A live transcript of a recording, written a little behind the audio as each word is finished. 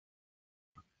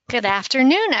Good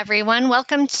afternoon, everyone.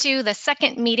 Welcome to the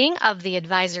second meeting of the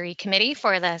Advisory Committee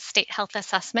for the State Health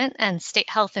Assessment and State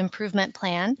Health Improvement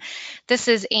Plan. This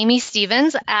is Amy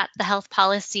Stevens at the Health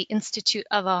Policy Institute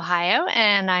of Ohio,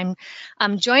 and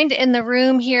I'm joined in the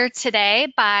room here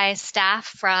today by staff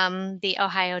from the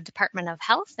Ohio Department of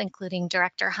Health, including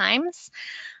Director Himes,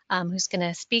 who's going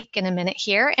to speak in a minute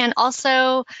here, and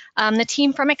also the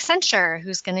team from Accenture,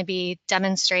 who's going to be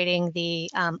demonstrating the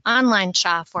online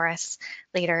SHA for us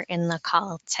later in the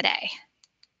call today.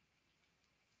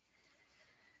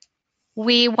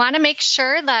 We want to make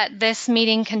sure that this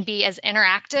meeting can be as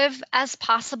interactive as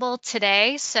possible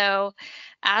today. So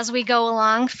as we go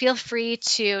along, feel free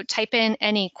to type in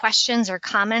any questions or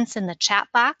comments in the chat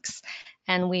box,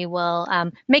 and we will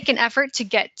make an effort to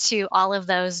get to all of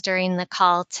those during the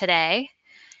call today.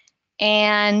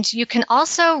 And you can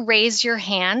also raise your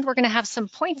hand. We're going to have some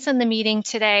points in the meeting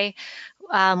today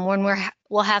when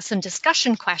we'll have some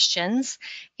discussion questions.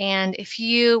 And if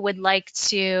you would like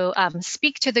to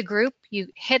speak to the group, you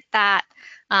hit that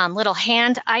little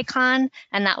hand icon,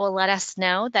 and that will let us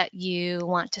know that you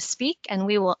want to speak, and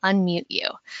we will unmute you.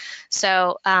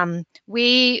 So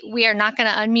we are not going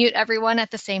to unmute everyone at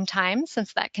the same time,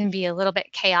 since that can be a little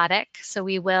bit chaotic. So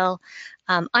we will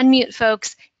unmute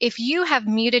folks. If you have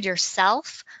muted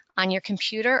yourself on your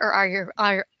computer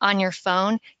or on your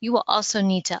phone, you will also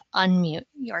need to unmute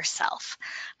yourself.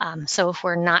 So if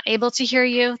we're not able to hear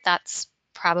you, that's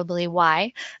probably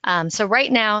why. So right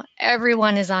now,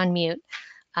 everyone is on mute.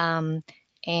 And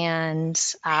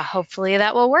hopefully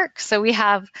that will work. So we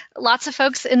have lots of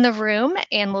folks in the room,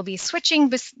 and we'll be switching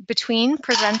between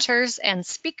presenters and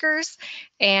speakers,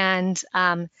 and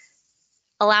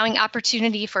allowing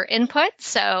opportunity for input.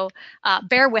 So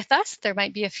bear with us. There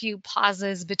might be a few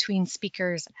pauses between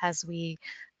speakers as we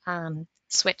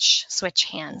switch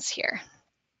hands here.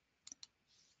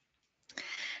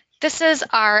 This is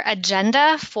our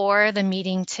agenda for the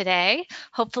meeting today.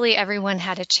 Hopefully everyone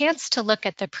had a chance to look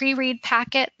at the pre-read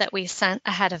packet that we sent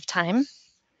ahead of time.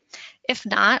 If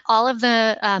not, all of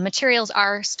the materials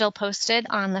are still posted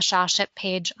on the SHA SHIP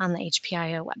page on the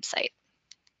HPIO website.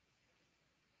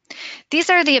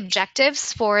 These are the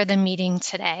objectives for the meeting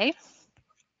today.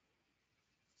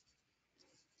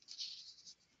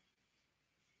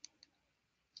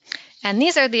 And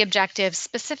these are the objectives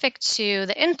specific to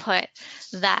the input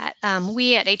that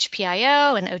we at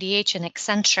HPIO and ODH and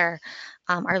Accenture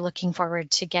are looking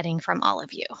forward to getting from all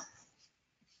of you.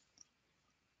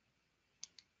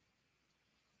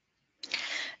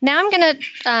 Now I'm going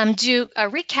to do a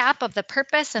recap of the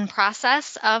purpose and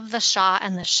process of the SHA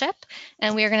and the SHIP,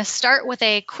 and we are going to start with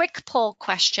a quick poll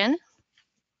question.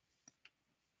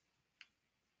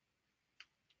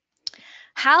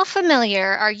 How familiar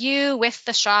are you with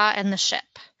the SHA and the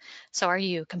SHIP? So are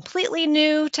you completely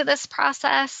new to this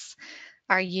process?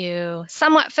 Are you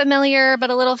somewhat familiar but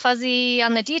a little fuzzy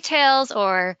on the details,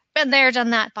 or been there,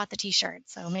 done that, bought the t-shirt?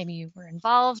 So maybe you were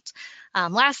involved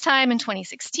last time in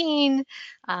 2016,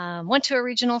 went to a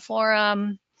regional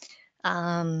forum,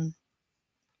 have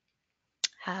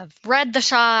read the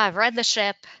SHA, I've read the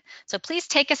SHIP. So please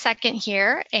take a second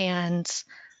here and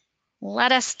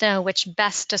let us know which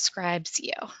best describes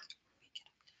you.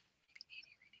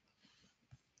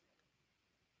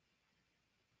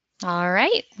 All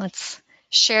right, let's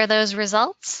share those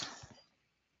results.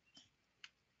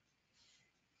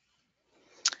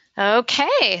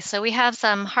 Okay, so we have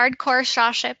some hardcore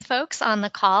SHA SHIP folks on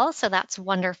the call, so that's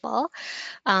wonderful.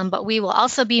 But we will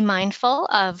also be mindful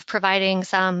of providing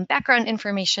some background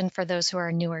information for those who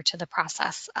are newer to the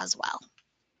process as well.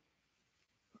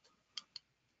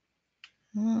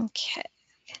 Okay,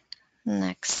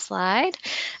 next slide.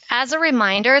 As a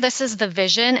reminder, this is the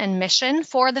vision and mission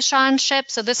for the SHA and SHIP,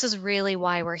 so this is really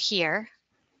why we're here.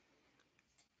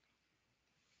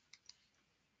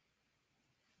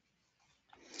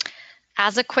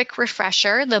 As a quick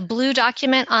refresher, the blue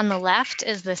document on the left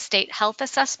is the State Health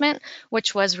Assessment,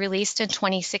 which was released in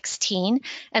 2016.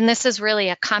 And this is really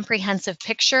a comprehensive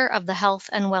picture of the health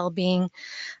and well-being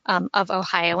of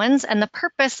Ohioans. And the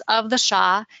purpose of the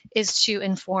SHA is to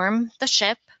inform the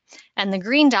SHIP. And the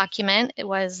green document, it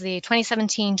was the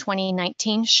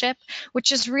 2017-2019 SHIP,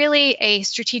 which is really a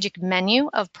strategic menu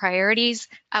of priorities,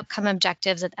 outcome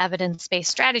objectives, and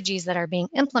evidence-based strategies that are being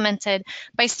implemented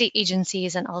by state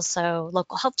agencies and also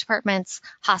local health departments,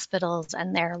 hospitals,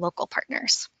 and their local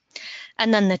partners.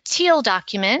 And then the teal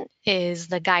document is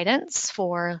the guidance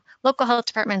for local health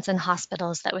departments and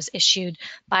hospitals that was issued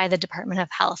by the Department of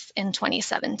Health in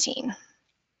 2017.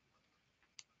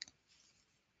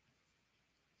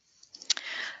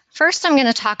 First, I'm going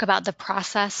to talk about the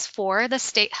process for the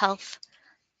State Health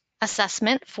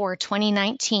assessment for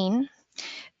 2019.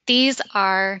 These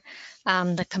are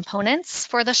the components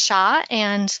for the SHA,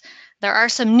 and there are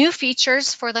some new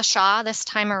features for the SHA this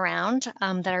time around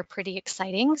that are pretty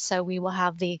exciting. So we will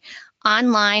have the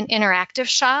online interactive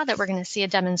SHA that we're going to see a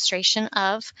demonstration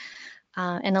of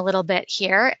in a little bit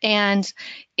here, and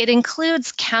it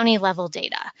includes county level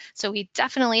data. So we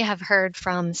definitely have heard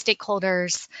from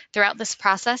stakeholders throughout this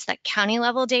process that county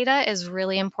level data is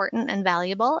really important and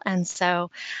valuable, and so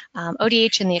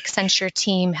ODH and the Accenture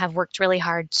team have worked really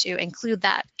hard to include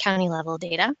that county level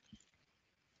data.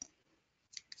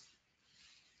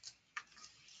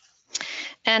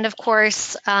 And of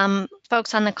course,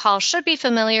 folks on the call should be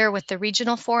familiar with the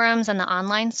regional forums and the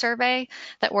online survey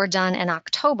that were done in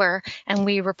October, and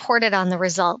we reported on the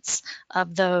results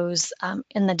of those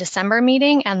in the December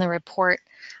meeting, and the report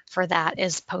for that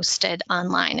is posted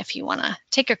online if you want to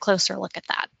take a closer look at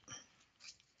that.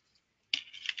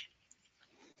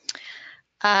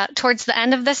 Towards the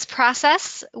end of this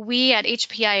process, we at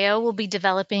HPIO will be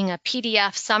developing a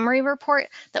PDF summary report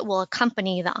that will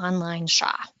accompany the online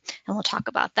SHA, and we'll talk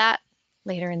about that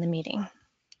later in the meeting.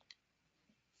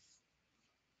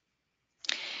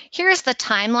 Here's the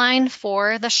timeline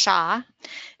for the SHA,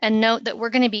 and note that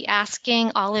we're going to be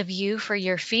asking all of you for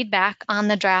your feedback on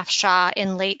the draft SHA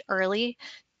in late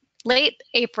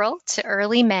April to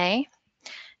early May,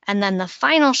 and then the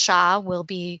final SHA will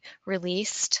be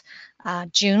released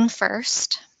June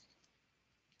 1st.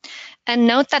 And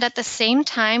note that at the same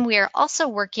time, we are also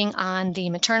working on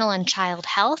the maternal and child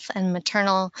health and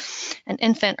maternal and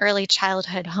infant early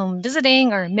childhood home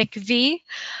visiting, or MICV,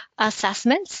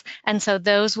 assessments. And so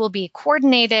those will be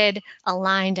coordinated,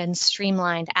 aligned, and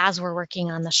streamlined as we're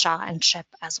working on the SHA and SHIP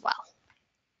as well.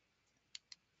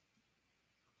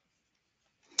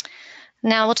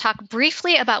 Now we'll talk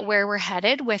briefly about where we're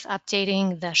headed with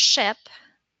updating the SHIP.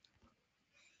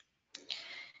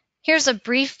 Here's a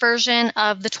brief version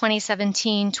of the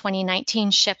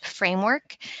 2017-2019 SHIP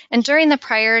framework. And during the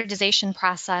prioritization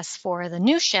process for the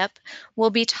new SHIP, we'll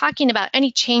be talking about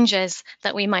any changes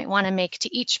that we might want to make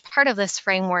to each part of this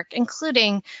framework,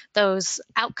 including those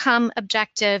outcome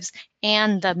objectives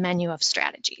and the menu of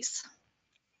strategies.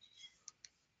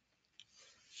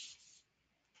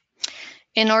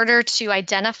 In order to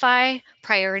identify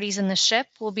priorities in the SHIP,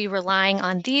 we'll be relying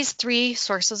on these three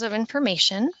sources of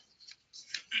information.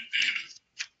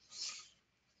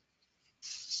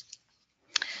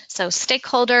 So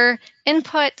stakeholder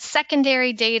input,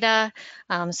 secondary data.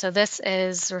 So this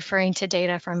is referring to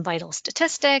data from Vital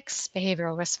Statistics,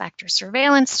 Behavioral Risk Factor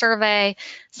Surveillance Survey,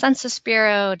 Census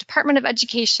Bureau, Department of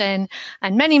Education,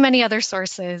 and many, many other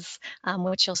sources,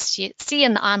 which you'll see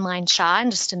in the online SHA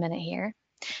in just a minute here.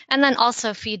 And then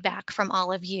also feedback from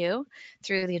all of you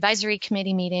through the advisory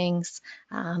committee meetings,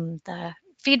 the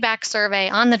feedback survey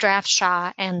on the draft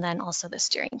SHA, and then also the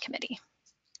steering committee.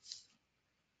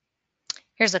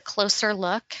 Here's a closer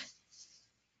look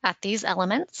at these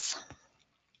elements.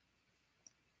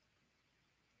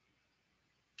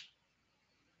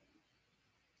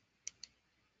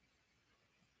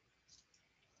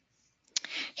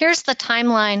 Here's the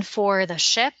timeline for the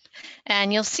SHIP,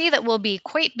 and you'll see that we'll be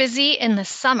quite busy in the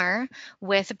summer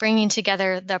with bringing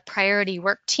together the priority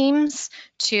work teams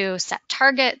to set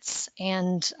targets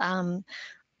and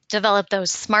develop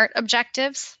those SMART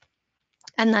objectives,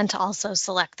 and then to also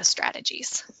select the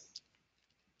strategies.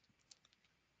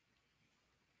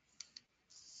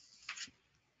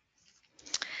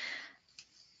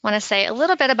 I want to say a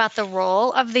little bit about the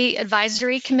role of the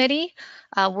advisory committee.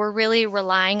 We're really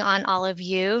relying on all of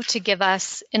you to give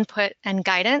us input and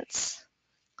guidance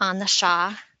on the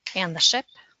SHA and the SHIP.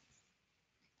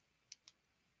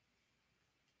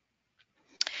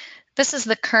 This is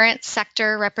the current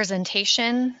sector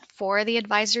representation for the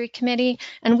advisory committee,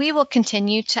 and we will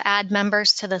continue to add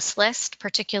members to this list,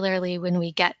 particularly when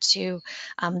we get to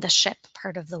the SHIP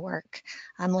part of the work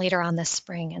later on this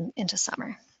spring and into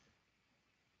summer.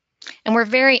 And we're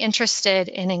very interested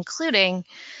in including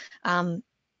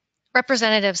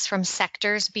representatives from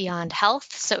sectors beyond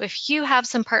health. So if you have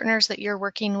some partners that you're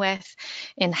working with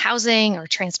in housing or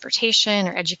transportation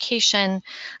or education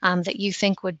that you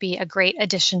think would be a great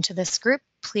addition to this group,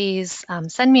 please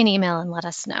send me an email and let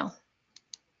us know.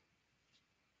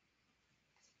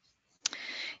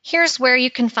 Here's where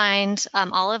you can find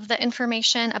all of the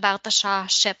information about the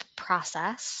SHA-SHIP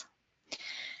process.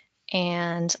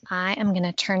 And I am going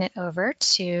to turn it over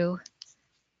to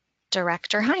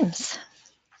Director Himes.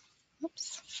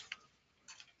 Oops.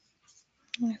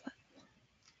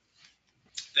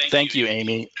 Thank you,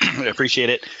 Amy. I appreciate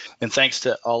it. And thanks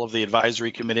to all of the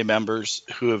advisory committee members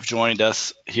who have joined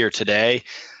us here today.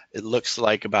 It looks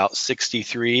like about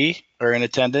 63 are in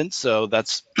attendance, so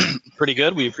that's pretty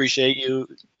good. We appreciate you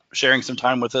sharing some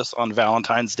time with us on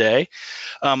Valentine's Day.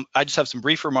 I just have some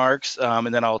brief remarks,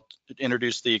 and then I'll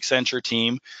introduce the Accenture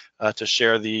team to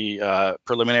share the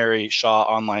preliminary SHA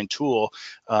online tool.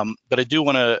 But I do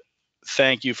want to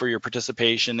thank you for your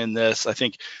participation in this. I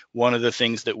think one of the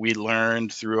things that we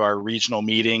learned through our regional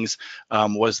meetings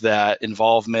was that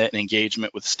involvement and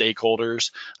engagement with stakeholders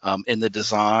in the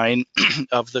design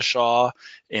of the SHA,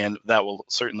 and that will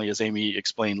certainly, as Amy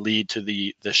explained, lead to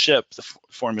the SHIP, the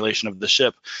formulation of the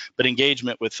SHIP, but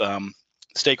engagement with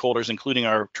stakeholders, including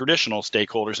our traditional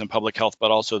stakeholders in public health,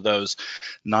 but also those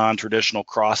non-traditional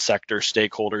cross-sector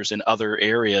stakeholders in other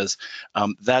areas,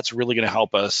 that's really going to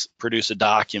help us produce a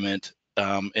document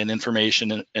and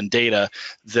information and data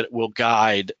that will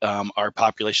guide our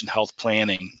population health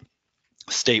planning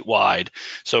statewide.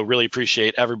 So really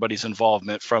appreciate everybody's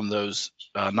involvement from those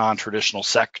non-traditional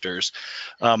sectors.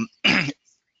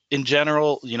 In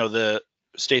general, the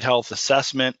state health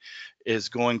assessment is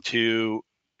going to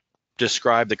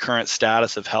describe the current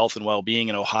status of health and well-being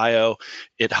in Ohio.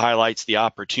 It highlights the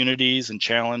opportunities and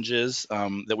challenges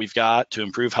that we've got to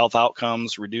improve health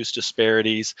outcomes, reduce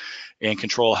disparities, and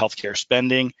control healthcare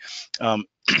spending.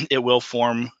 It will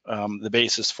form the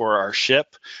basis for our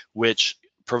SHIP, which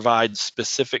provides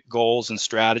specific goals and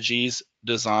strategies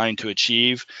designed to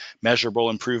achieve measurable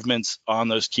improvements on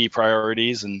those key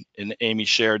priorities, and Amy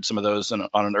shared some of those on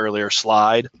an earlier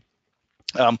slide.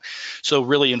 So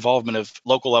really involvement of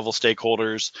local level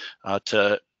stakeholders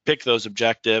to pick those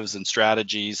objectives and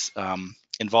strategies,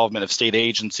 involvement of state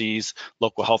agencies,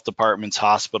 local health departments,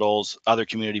 hospitals, other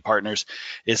community partners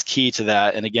is key to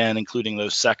that. And again, including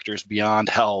those sectors beyond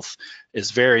health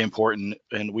is very important.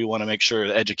 And we want to make sure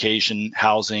that education,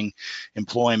 housing,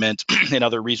 employment, and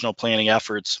other regional planning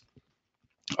efforts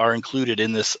are included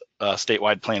in this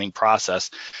statewide planning process.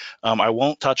 I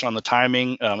won't touch on the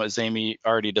timing, as Amy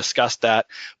already discussed that,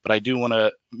 but I do want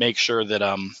to make sure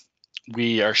that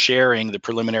we are sharing the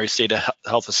preliminary state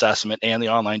health assessment and the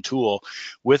online tool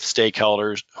with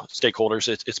stakeholders.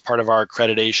 It's part of our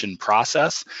accreditation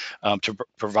process to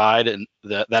provide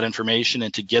that information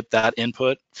and to get that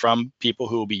input from people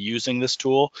who will be using this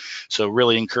tool. So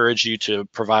really encourage you to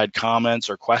provide comments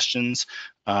or questions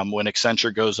when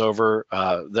Accenture goes over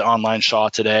the online SHA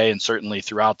today, and certainly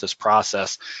throughout this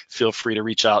process, feel free to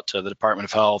reach out to the Department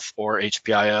of Health or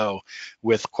HPIO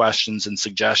with questions and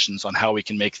suggestions on how we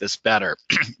can make this better.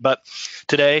 But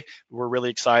today, we're really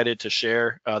excited to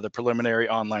share the preliminary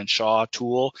online SHA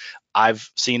tool.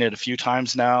 I've seen it a few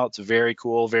times now. It's very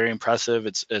cool, very impressive.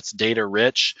 It's data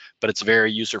rich, but it's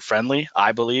very user friendly,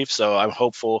 I believe. So I'm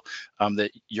hopeful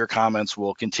that your comments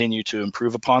will continue to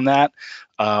improve upon that.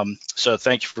 So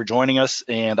thank you for joining us,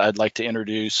 and I'd like to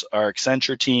introduce our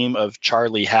Accenture team of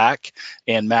Charlie Hack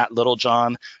and Matt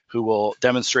Littlejohn, who will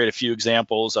demonstrate a few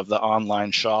examples of the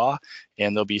online SHA,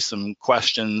 and there'll be some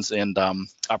questions and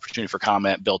opportunity for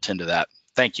comment built into that.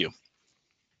 Thank you.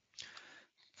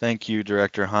 Thank you,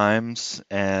 Director Himes,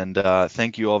 and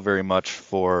thank you all very much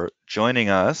for joining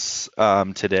us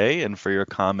today and for your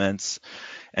comments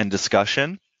and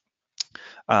discussion.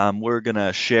 We're going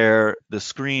to share the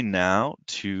screen now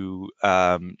to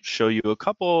show you a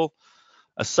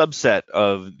subset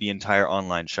of the entire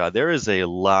online SHA. There is a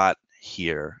lot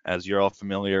here. As you're all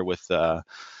familiar with the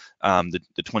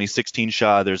 2016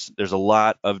 SHA, there's a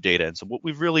lot of data. And so what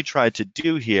we've really tried to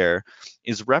do here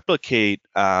is replicate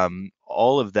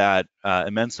all of that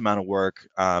immense amount of work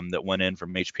that went in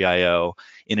from HPIO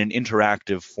in an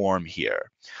interactive form here.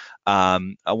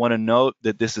 I want to note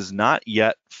that this is not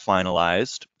yet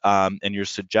finalized, and your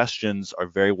suggestions are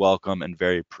very welcome and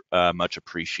very much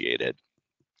appreciated.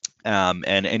 And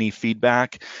any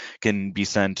feedback can be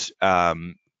sent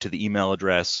to the email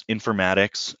address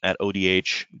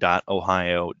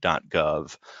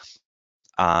informatics@odh.ohio.gov,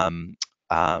 and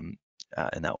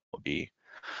that will be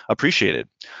appreciated.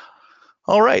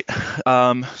 All right,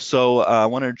 so I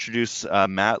want to introduce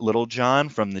Matt Littlejohn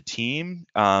from the team.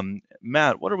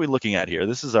 Matt, what are we looking at here?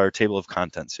 This is our table of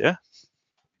contents, yeah?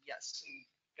 Yes,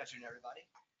 good afternoon, everybody.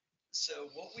 So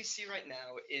what we see right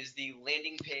now is the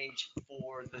landing page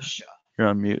for the SHA. You're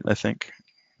on mute, I think.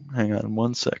 Hang on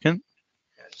 1 second.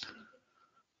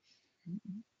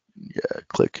 Yeah,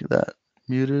 click that.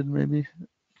 Muted, maybe.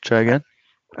 Try again.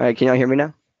 All right, can y'all hear me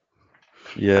now?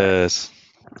 Yes.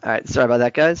 All right, sorry about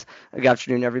that, guys. Good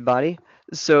afternoon, everybody.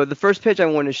 So the first page I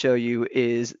want to show you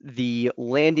is the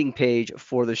landing page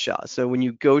for the SHA. So when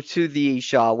you go to the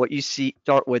SHA, what you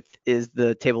start with is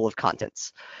the table of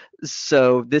contents.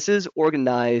 So this is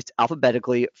organized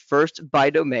alphabetically, first by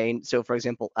domain. So for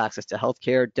example, access to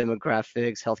healthcare,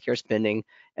 demographics, healthcare spending,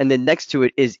 and then next to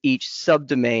it is each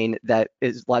subdomain that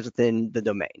lies within the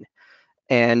domain.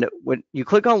 And when you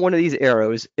click on one of these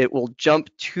arrows, it will jump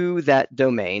to that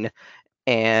domain.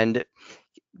 And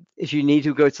if you need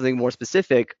to go to something more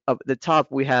specific, up at the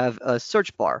top we have a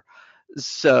search bar.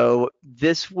 So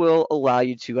this will allow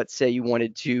you to, let's say you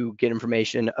wanted to get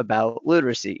information about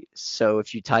literacy. So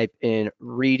if you type in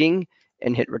reading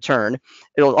and hit return,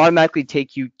 it'll automatically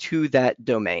take you to that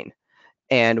domain.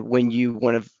 And when you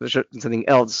want to search something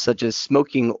else, such as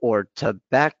smoking or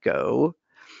tobacco,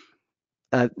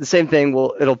 the same thing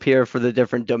it'll appear for the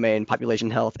different domain,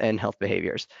 population health and health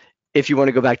behaviors. If you want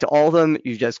to go back to all of them,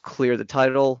 you just clear the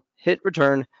title, hit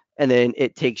return, and then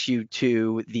it takes you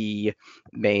to the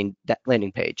main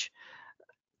landing page.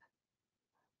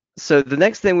 So the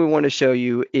next thing we want to show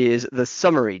you is the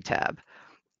summary tab.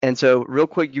 And so real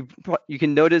quick, you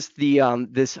can notice the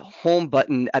this home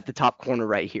button at the top corner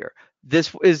right here.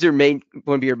 This is going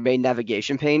to be your main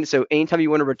navigation pane. So anytime you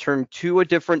want to return to a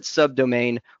different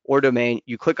subdomain or domain,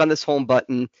 you click on this home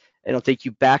button, and it'll take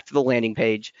you back to the landing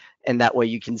page, and that way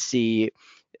you can see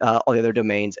all the other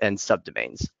domains and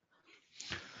subdomains.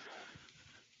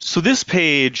 So this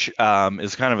page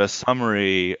is kind of a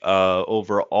summary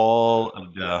over all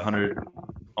of the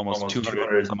almost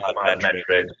 200 some odd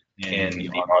metrics in the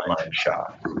online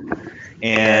shop.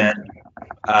 And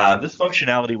this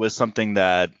functionality was something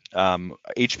that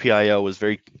HPIO was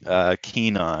very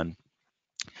keen on.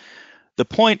 The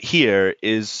point here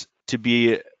is to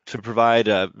provide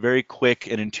a very quick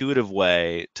and intuitive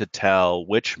way to tell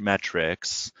which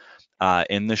metrics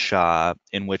in the SHA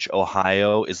in which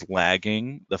Ohio is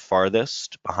lagging the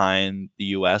farthest behind the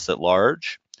US at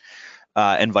large,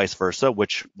 and vice versa,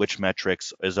 which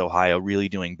metrics is Ohio really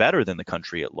doing better than the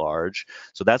country at large.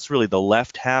 So that's really the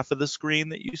left half of the screen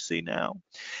that you see now.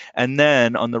 And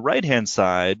then on the right-hand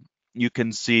side, you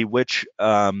can see which,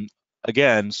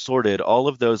 again, sorted all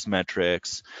of those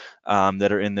metrics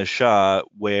that are in the SHA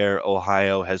where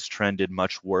Ohio has trended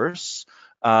much worse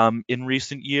in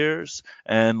recent years,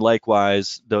 and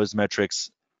likewise those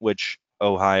metrics which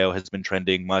Ohio has been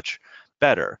trending much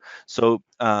better. So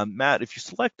Matt, if you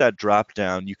select that drop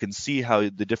down, you can see how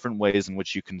the different ways in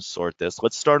which you can sort this.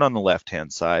 Let's start on the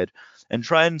left-hand side and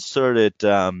try and sort it,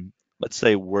 let's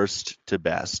say worst to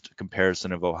best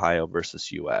comparison of Ohio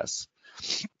versus US.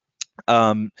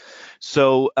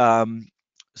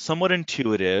 Somewhat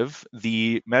intuitive,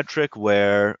 the metric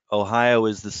where Ohio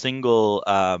is the single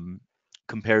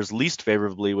compares least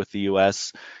favorably with the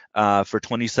US for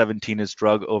 2017 is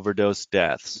drug overdose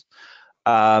deaths.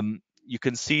 You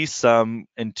can see some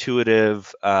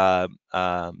intuitive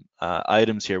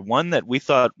items here. One that we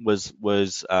thought was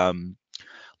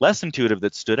less intuitive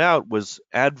that stood out was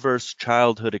adverse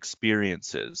childhood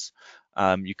experiences.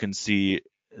 You can see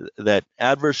that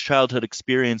adverse childhood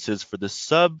experiences for the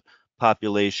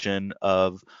subpopulation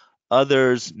of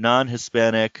others,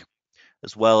 non-Hispanic,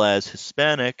 as well as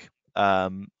Hispanic,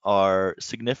 are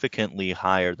significantly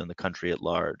higher than the country at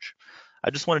large. I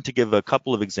just wanted to give a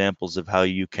couple of examples of how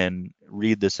you can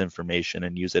read this information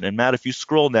and use it. And Matt, if you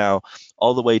scroll now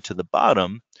all the way to the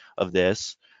bottom of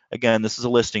this, again, this is a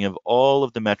listing of all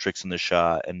of the metrics in the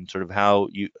SHA and sort of how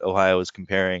Ohio is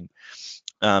comparing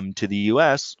to the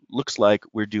US. Looks like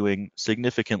we're doing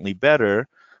significantly better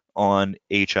on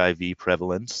HIV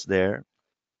prevalence there.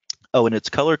 Oh, and it's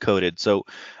color coded. So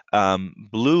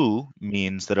blue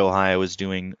means that Ohio is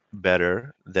doing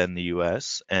better than the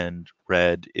US, and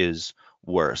red is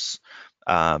worse.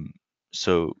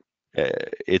 So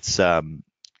it's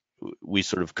we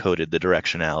sort of coded the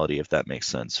directionality, if that makes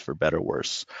sense, for better,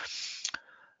 worse.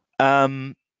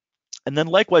 And then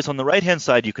likewise on the right-hand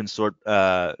side, you can sort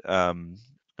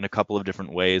in a couple of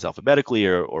different ways, alphabetically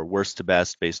or worst to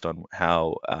best, based on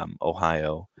how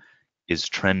Ohio is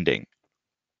trending.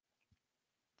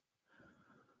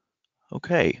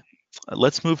 Okay,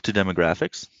 let's move to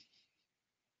demographics.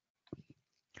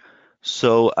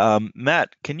 So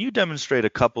Matt, can you demonstrate a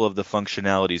couple of the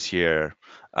functionalities here?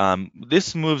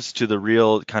 This moves to the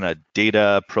real kind of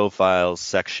data profiles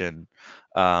section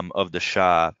of the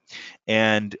SHA.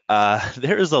 And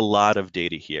there is a lot of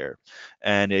data here.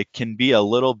 And it can be a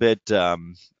little bit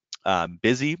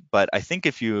busy, but I think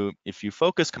if you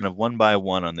focus kind of one by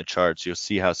one on the charts, you'll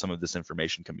see how some of this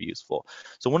information can be useful.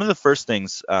 So one of the first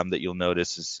things that you'll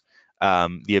notice is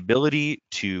the ability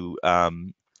to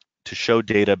show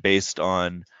data based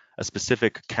on a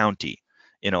specific county.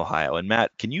 in Ohio. And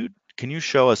Matt, can you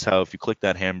show us how, if you click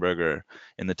that hamburger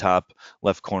in the top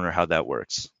left corner, how that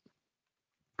works?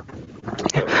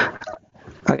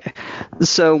 Okay,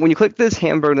 so when you click this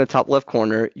hamburger in the top left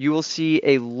corner, you will see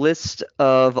a list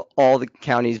of all the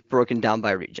counties broken down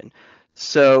by region.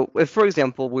 So if, for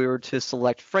example, we were to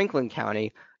select Franklin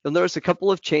County, you'll notice a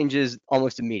couple of changes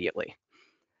almost immediately.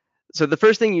 So the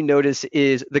first thing you notice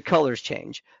is the colors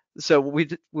change. So when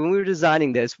we were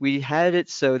designing this, we had it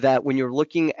so that when you're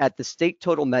looking at the state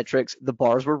total metrics, the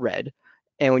bars were red.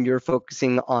 And when you're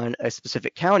focusing on a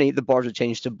specific county, the bars would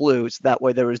change to blue. So that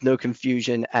way there was no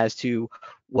confusion as to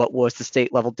what was the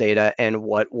state level data and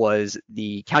what was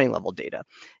the county level data.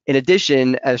 In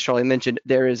addition, as Charlie mentioned,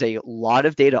 there is a lot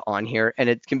of data on here, and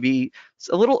it can be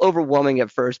a little overwhelming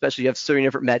at first, especially if you have so many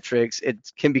different metrics.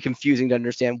 It can be confusing to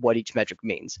understand what each metric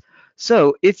means.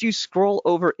 So if you scroll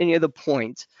over any of the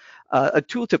points, a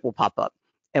tooltip will pop up.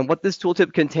 And what this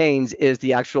tooltip contains is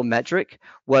the actual metric,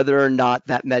 whether or not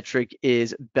that metric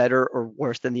is better or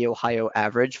worse than the Ohio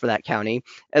average for that county,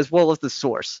 as well as the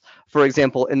source. For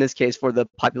example, in this case, for the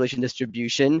population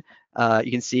distribution,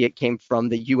 you can see it came from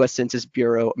the US Census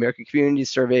Bureau American Community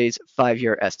Survey's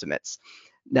 5-year estimates.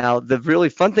 Now, the really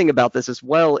fun thing about this as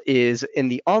well is in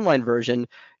the online version,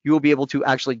 you will be able to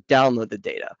actually download the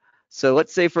data. So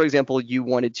let's say, for example, you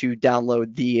wanted to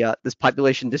download the this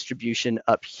population distribution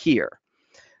up here.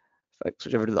 If I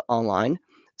switch over to the online.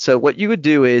 So what you would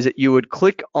do is you would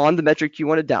click on the metric you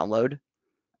want to download.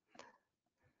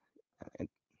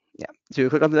 Yeah, so you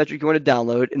click on the metric you want to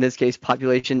download, in this case,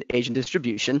 population, age, and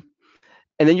distribution.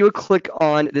 And then you would click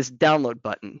on this download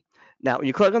button. Now, when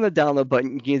you click on the download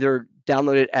button, you can either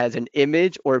download it as an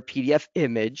image or a PDF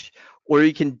image, or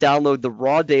you can download the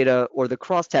raw data or the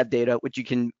crosstab data, which you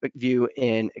can view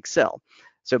in Excel.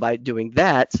 So by doing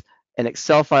that, an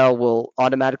Excel file will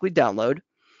automatically download.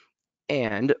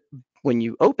 And when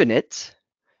you open it,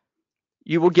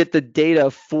 you will get the data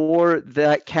for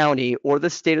that county or the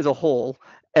state as a whole,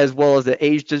 as well as the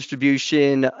age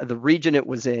distribution, the region it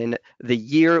was in, the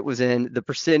year it was in, the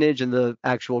percentage and the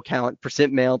actual count,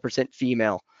 percent male, percent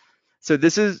female. So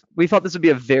we thought this would be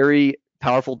a very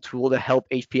powerful tool to help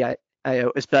HPIO,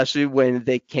 especially when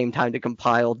they came time to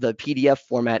compile the PDF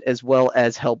format, as well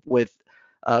as help with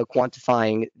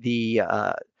quantifying the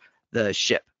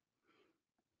SHIP.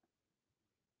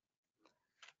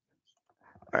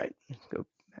 All right, let's go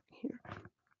back here.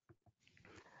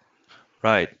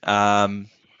 Right.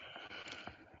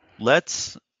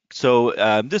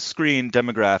 This screen,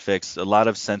 demographics, a lot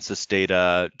of census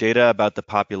data, data about the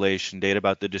population, data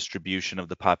about the distribution of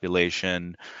the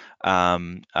population,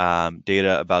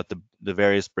 data about the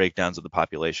various breakdowns of the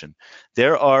population.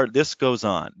 This goes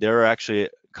on. There are actually a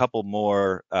couple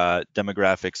more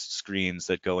demographics screens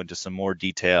that go into some more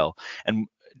detail. And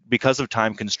because of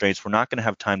time constraints, we're not going to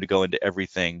have time to go into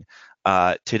everything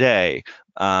today,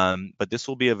 but this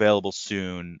will be available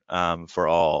soon for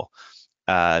all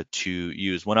to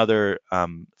use. One other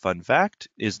fun fact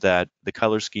is that the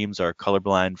color schemes are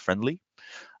colorblind friendly.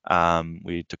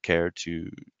 We took care to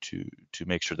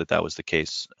make sure that that was the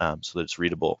case, so that it's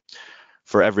readable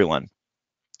for everyone.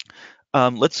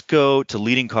 Let's go to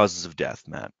leading causes of death,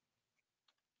 Matt.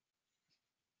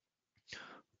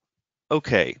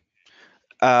 Okay.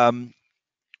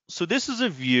 So this is a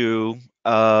view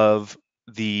of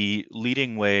the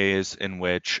leading ways in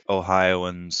which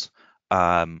Ohioans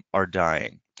are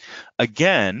dying.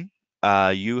 Again,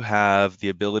 you have the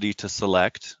ability to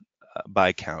select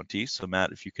by county. So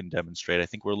Matt, if you can demonstrate, I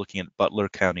think we're looking at Butler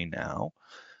County now.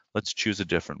 Let's choose a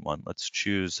different one. Let's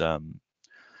choose a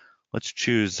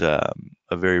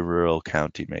very rural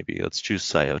county, maybe. Let's choose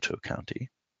Scioto County.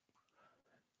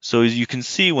 So as you can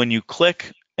see, when you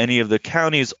click any of the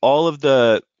counties, all of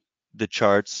the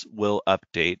charts will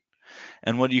update.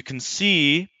 And what you can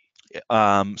see,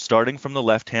 starting from the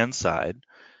left-hand side,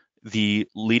 the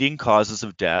leading causes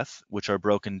of death, which are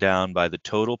broken down by the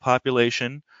total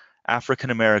population,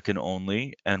 African American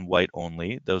only, and white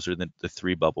only. Those are the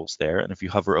three bubbles there. And if you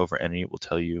hover over any, it will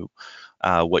tell you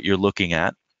what you're looking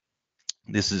at.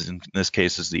 This is, in this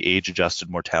case, is the age-adjusted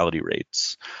mortality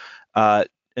rates.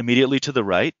 Immediately to the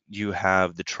right, you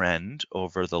have the trend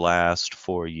over the last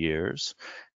 4 years,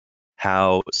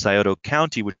 how Scioto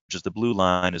County, which is the blue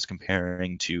line, is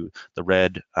comparing to the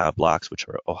red blocks, which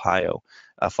are Ohio,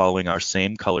 following our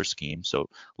same color scheme. So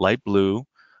light blue,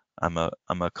 I'm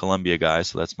a Columbia guy,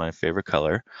 so that's my favorite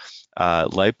color.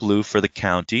 Light blue for the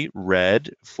county,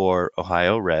 red for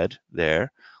Ohio, red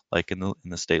there, like in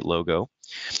the state logo.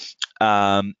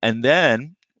 And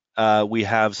then we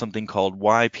have something called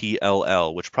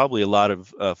YPLL, which probably a lot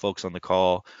of folks on the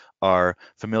call are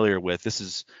familiar with, this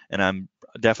is, and I'm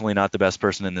definitely not the best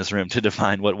person in this room to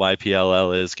define what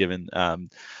YPLL is, given,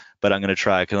 but I'm going to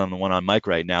try because I'm the one on mic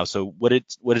right now. So what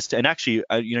it's, and actually,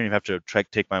 you don't even have to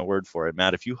take my word for it,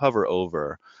 Matt. If you hover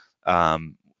over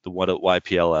the what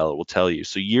YPLL, it will tell you.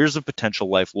 So years of potential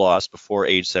life lost before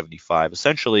age 75.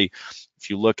 Essentially, if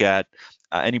you look at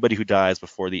anybody who dies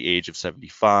before the age of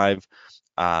 75,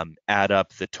 add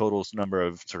up the total number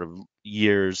of sort of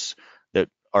years that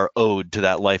are owed to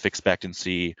that life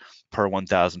expectancy per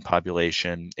 1,000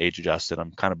 population, age adjusted.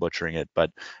 I'm kind of butchering it, but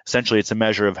essentially it's a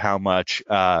measure of how much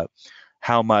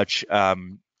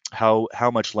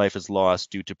life is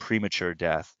lost due to premature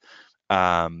death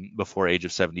before age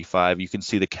of 75. You can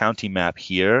see the county map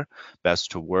here,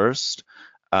 best to worst.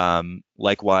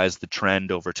 Likewise, the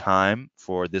trend over time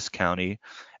for this county.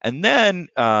 And then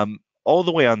all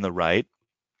the way on the right,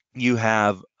 you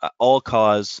have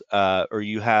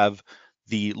you have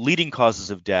the leading causes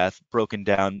of death broken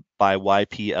down by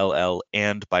YPLL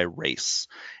and by race.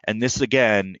 And this,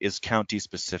 again, is county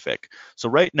specific. So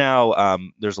right now,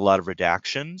 there's a lot of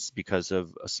redactions because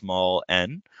of a small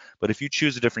n. But if you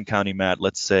choose a different county, Matt,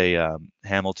 let's say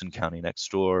Hamilton County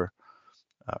next door,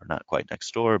 or not quite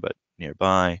next door, but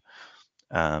nearby.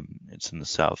 It's in the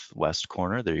southwest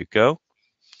corner. There you go.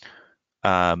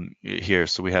 Here,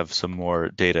 so we have some more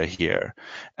data here,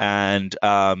 and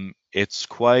it's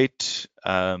quite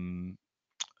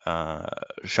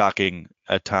shocking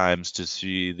at times to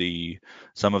see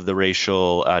some of the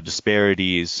racial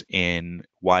disparities in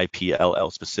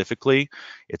YPLL specifically.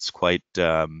 It's quite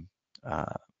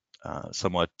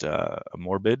somewhat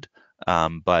morbid,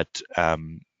 but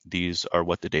these are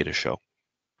what the data show.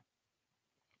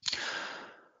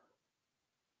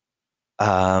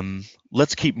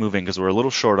 Let's keep moving because we're a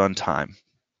little short on time.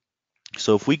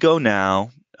 So if we go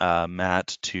now,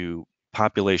 Matt, to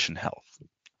population health.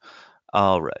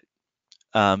 All right.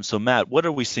 So Matt, what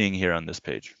are we seeing here on this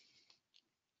page?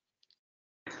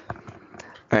 All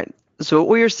right. So what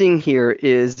we are seeing here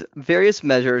is various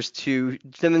measures to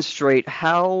demonstrate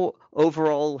how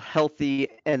overall healthy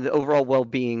and the overall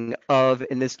well-being of,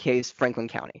 in this case, Franklin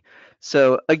County.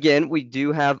 So again, we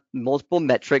do have multiple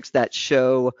metrics that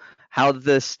show how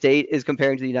the state is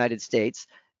comparing to the United States,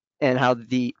 and how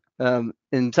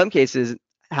in some cases,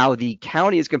 how the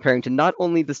county is comparing to not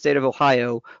only the state of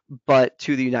Ohio, but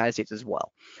to the United States as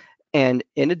well. And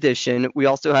in addition, we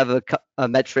also have a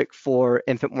metric for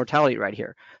infant mortality right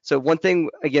here. So one thing,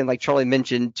 again, like Charlie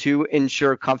mentioned, to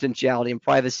ensure confidentiality and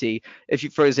privacy, if you,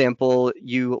 for example,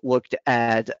 you looked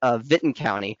at Vinton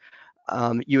County,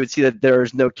 you would see that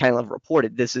there's no county level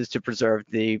reported. This is to preserve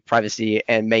the privacy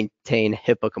and maintain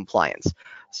HIPAA compliance.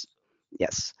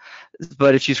 Yes.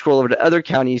 But if you scroll over to other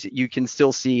counties, you can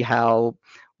still see how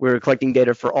we're collecting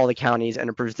data for all the counties and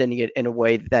are presenting it in a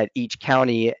way that each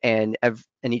county and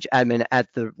each admin at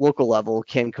the local level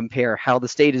can compare how the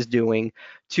state is doing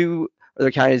to other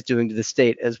counties doing to the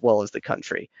state as well as the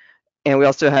country. And we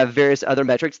also have various other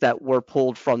metrics that were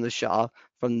pulled from the SHA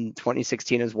from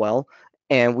 2016 as well.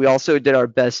 And we also did our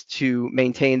best to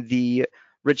maintain the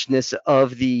richness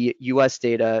of the US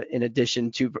data in addition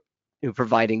to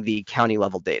providing the county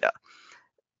level data.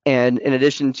 And in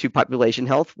addition to population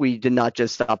health, we did not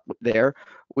just stop there.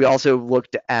 We also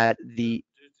looked at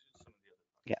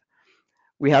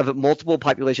we have multiple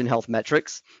population health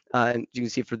metrics. And you can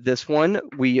see for this one,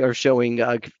 we are showing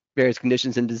various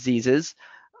conditions and diseases.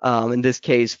 In this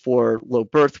case, for low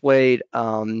birth weight,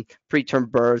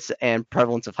 preterm births, and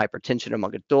prevalence of hypertension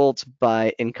among adults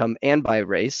by income and by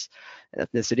race and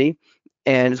ethnicity,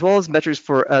 and as well as metrics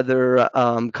for other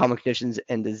common conditions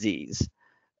and disease.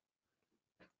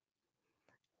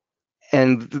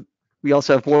 And we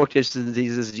also have more conditions and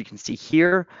diseases, as you can see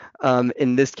here.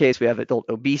 In this case, we have adult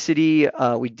obesity.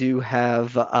 We do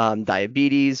have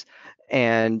diabetes,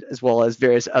 and as well as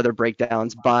various other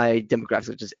breakdowns by demographics,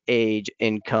 such as age,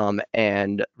 income,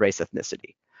 and race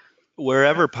ethnicity.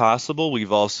 Wherever possible,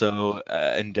 we've also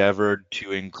endeavored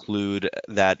to include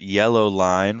that yellow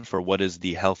line for what is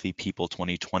the Healthy People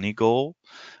 2020 goal,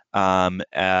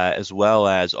 as well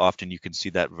as often you can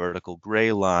see that vertical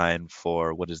gray line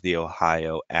for what is the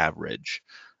Ohio average,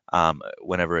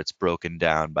 whenever it's broken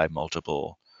down by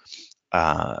multiple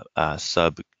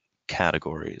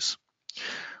subcategories.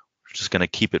 We're just going to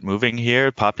keep it moving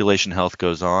here. Population health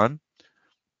goes on.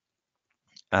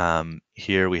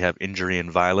 Here we have injury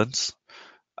and violence.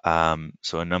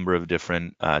 So a number of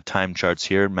different time charts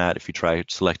here. Matt, if you try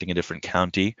selecting a different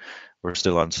county, we're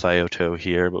still on Scioto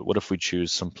here, but what if we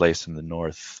choose some place in the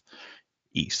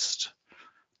northeast,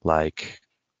 like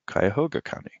Cuyahoga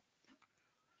County?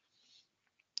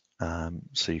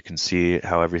 So you can see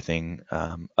how everything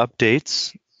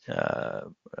updates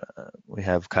we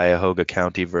have Cuyahoga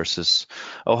County versus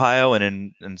Ohio,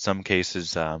 and in some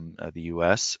cases the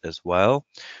U.S. as well.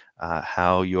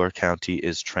 How your county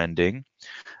is trending,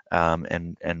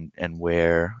 and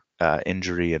where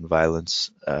injury and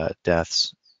violence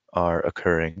deaths are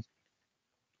occurring.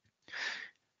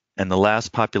 And the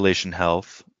last population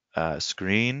health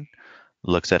screen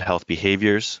looks at health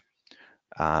behaviors,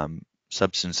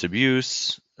 substance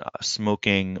abuse,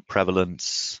 smoking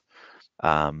prevalence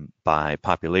by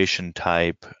population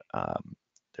type.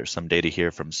 There's some data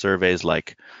here from surveys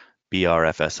like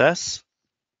BRFSS,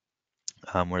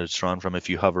 where it's drawn from. If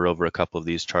you hover over a couple of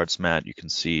these charts, Matt, you can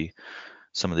see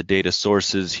some of the data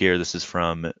sources here. This is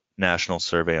from National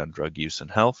Survey on Drug Use and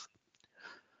Health.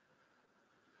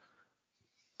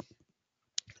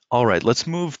 All right, let's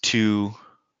move to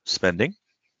spending.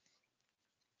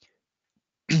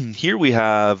 Here we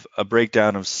have a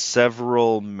breakdown of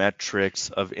several metrics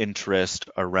of interest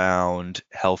around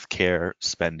healthcare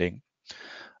spending.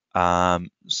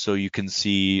 So you can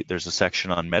see there's a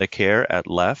section on Medicare at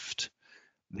left.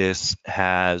 This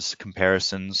has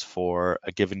comparisons for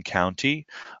a given county,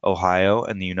 Ohio,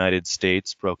 and the United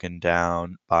States broken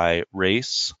down by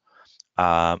race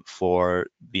for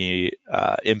the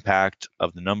impact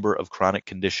of the number of chronic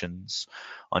conditions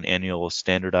on annual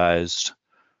standardized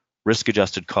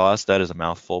risk-adjusted cost. That is a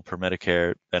mouthful per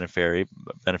Medicare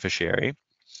beneficiary.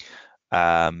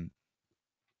 A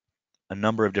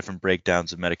number of different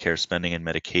breakdowns of Medicare spending and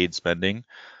Medicaid spending.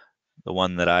 The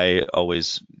one that I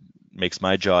always makes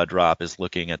my jaw drop is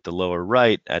looking at the lower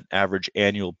right at average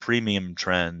annual premium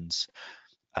trends.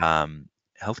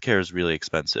 Healthcare is really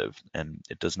expensive, and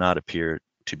it does not appear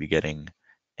to be getting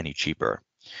any cheaper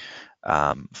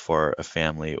for a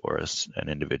family or an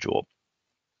individual.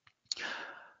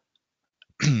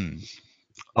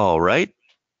 All right.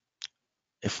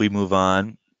 If we move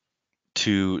on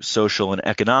to social and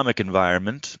economic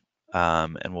environment,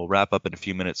 and we'll wrap up in a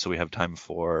few minutes so we have time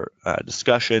for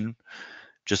discussion.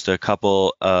 Just a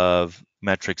couple of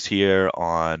metrics here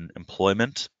on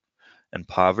employment and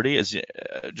poverty.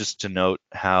 Just to note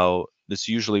how this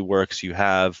usually works, you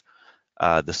have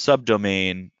the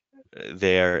subdomain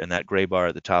there in that gray bar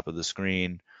at the top of the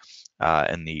screen,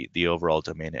 and the overall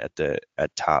domain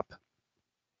at top.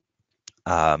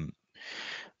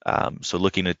 So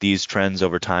looking at these trends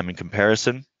over time in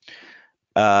comparison.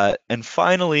 And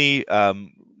finally,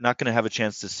 not going to have a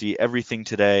chance to see everything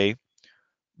today,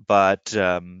 but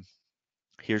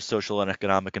here's social and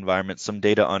economic environment, some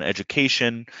data on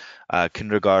education,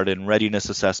 kindergarten readiness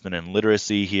assessment and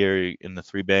literacy here in the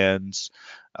 3 bands.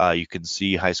 You can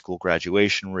see high school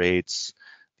graduation rates.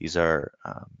 These are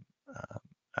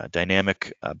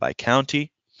dynamic by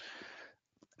county.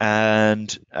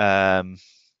 And I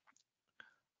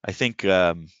think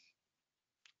a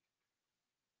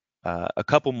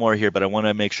couple more here, but I want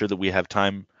to make sure that we have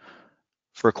time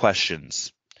for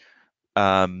questions.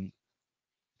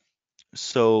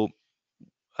 So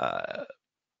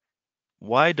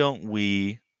why don't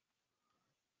we,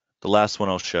 the last one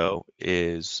I'll show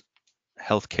is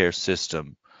healthcare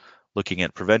system, looking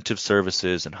at preventive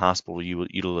services and hospital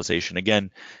utilization.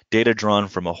 Again, data drawn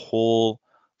from a whole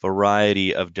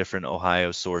variety of different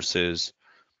Ohio sources,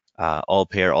 all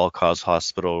payer, all cause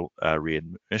hospital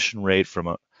readmission rate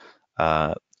from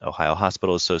Ohio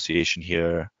Hospital Association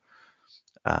here,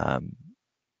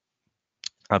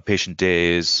 outpatient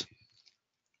days,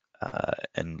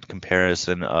 and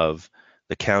comparison of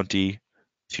the county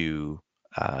to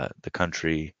the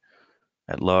country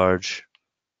at large,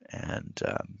 and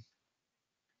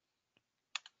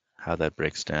how that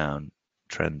breaks down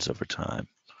trends over time.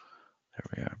 There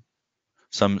we are.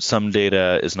 Some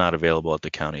data is not available at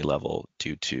the county level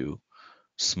due to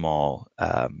a small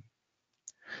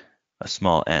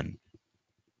n.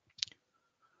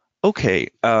 Okay,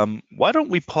 why don't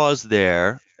we pause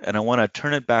there? And I want to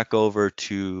turn it back over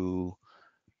to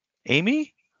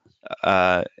Amy.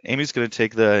 Amy's going to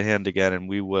take the hand again, and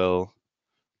we will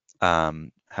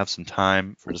have some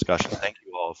time for discussion. Thank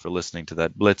you all for listening to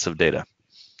that blitz of data.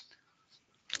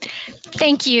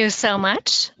 Thank you so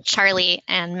much, Charlie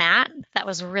and Matt. That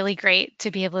was really great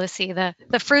to be able to see the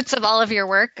fruits of all of your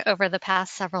work over the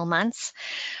past several months.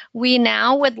 We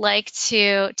now would like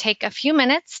to take a few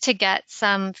minutes to get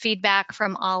some feedback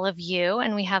from all of you,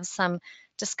 and we have some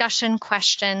discussion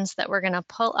questions that we're going to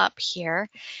pull up here.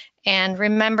 And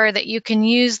remember that you can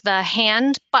use the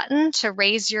hand button to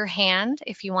raise your hand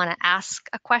if you want to ask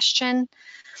a question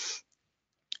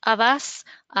of us.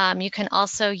 You can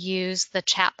also use the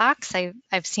chat box.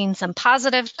 I've seen some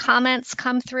positive comments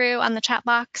come through on the chat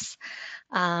box.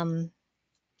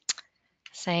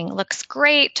 saying, looks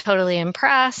great, totally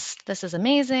impressed. This is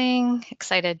amazing.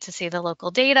 Excited to see the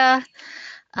local data.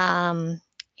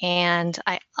 And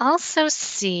I also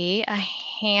see a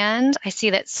hand. I see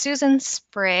that Susan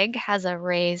Sprigg has a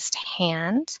raised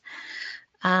hand.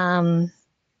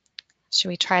 Should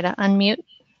we try to unmute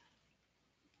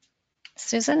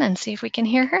Susan and see if we can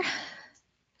hear her?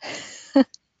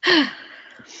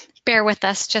 Bear with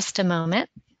us just a moment.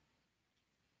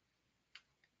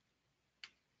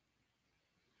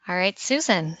 All right,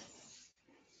 Susan.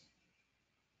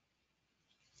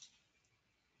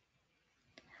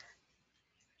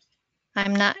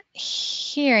 I'm not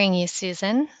hearing you,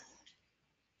 Susan.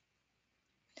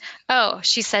 Oh,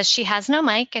 she says she has no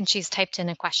mic and she's typed in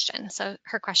a question. So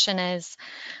her question is,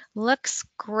 looks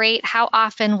great. How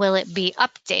often will it be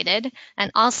updated?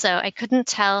 And also, I couldn't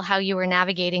tell how you were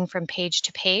navigating from page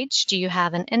to page. Do you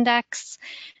have an index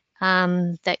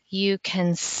that you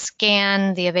can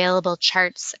scan the available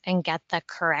charts and get the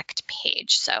correct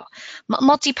page? So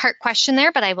multi-part question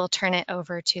there, but I will turn it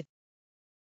over to.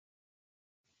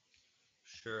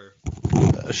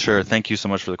 Sure. Thank you so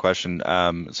much for the question.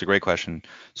 It's a great question.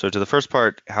 So to the first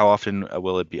part, how often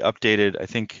will it be updated? I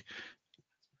think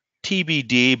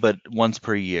TBD, but once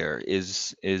per year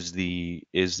is the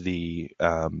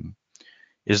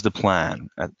plan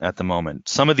at the moment.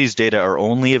 Some of these data are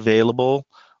only available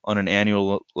on an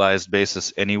annualized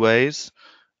basis anyways.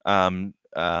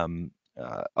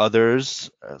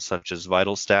 Others, such as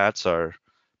vital stats, are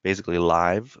basically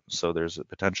live, so there's a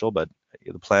potential, but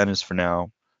the plan is for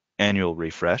now annual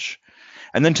refresh.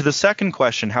 And then to the second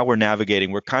question, how we're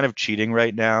navigating, we're kind of cheating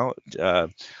right now.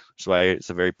 That's why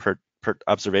it's a very pert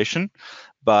observation,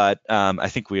 but I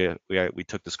think we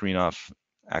took the screen off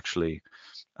actually,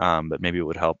 but maybe it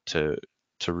would help to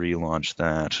relaunch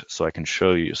that so I can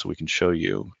show you, so we can show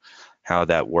you how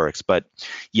that works. But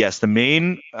yes, the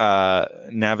main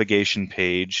navigation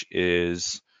page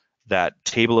is that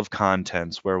table of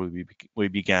contents where we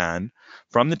began.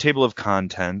 From the table of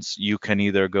contents, you can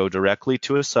either go directly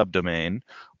to a subdomain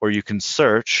or you can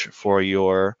search for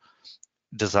your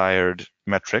desired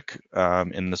metric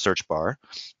in the search bar,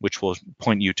 which will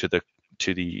point you to the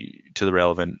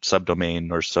relevant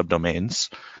subdomain or subdomains,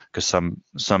 because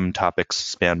some topics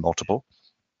span multiple.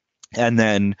 And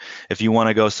then if you want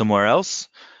to go somewhere else,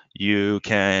 you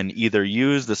can either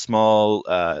use the small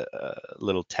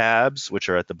little tabs, which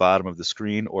are at the bottom of the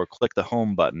screen, or click the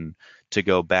home button to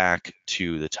go back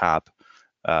to the top,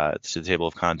 to the table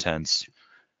of contents.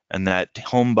 And that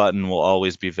home button will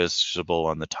always be visible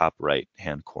on the top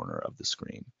right-hand corner of the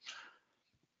screen.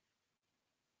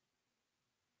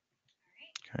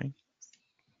 Okay.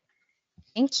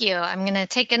 Thank you. I'm going to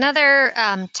take another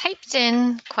typed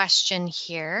in question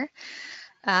here.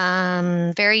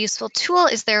 Very useful tool.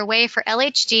 Is there a way for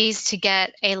LHDs to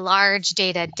get a large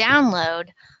data download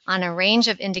on a range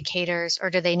of indicators, or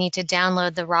do they need to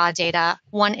download the raw data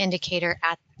one indicator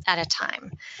at a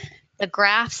time? The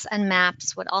graphs and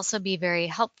maps would also be very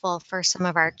helpful for some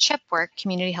of our CHIP work,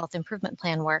 Community Health Improvement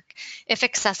Plan work, if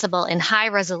accessible in high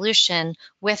resolution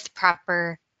with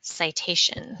proper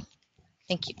citation.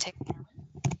 Thank you, Tick.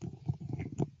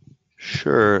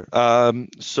 Sure.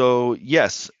 So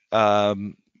yes,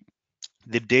 the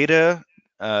data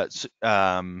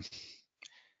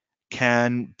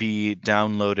can be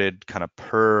downloaded kind of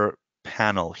per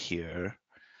panel here.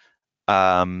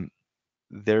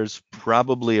 There's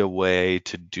probably a way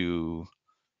to do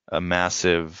a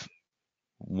massive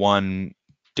one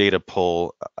data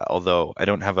pull, although I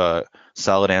don't have a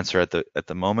solid answer at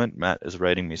the moment. Matt is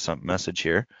writing me some message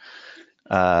here.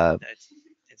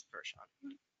 It's per SHA.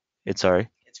 It's sorry.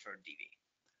 It's for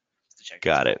DV.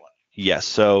 Got it. Yes.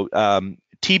 So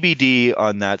TBD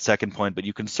on that second point, but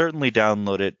you can certainly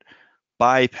download it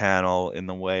by panel in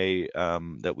the way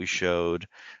that we showed.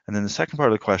 And then the second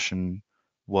part of the question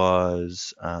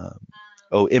was,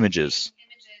 images.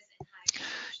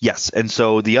 Yes, and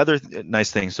so the other nice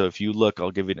thing, so if you look,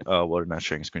 I'll give you, well, we're not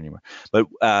sharing screen anymore, but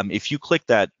if you click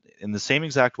that in the same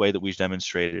exact way that we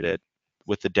demonstrated it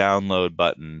with the download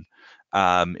button,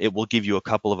 it will give you a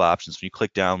couple of options. When you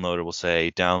click download, it will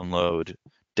say download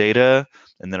data,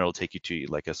 and then it'll take you to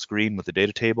like a screen with a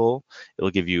data table.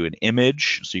 It'll give you an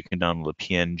image, so you can download a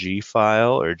PNG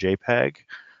file or a JPEG.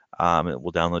 It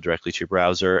will download directly to your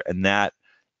browser, and that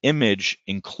image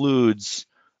includes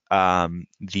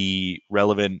the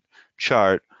relevant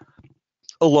chart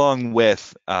along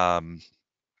with the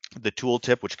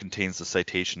tooltip, which contains the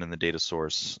citation and the data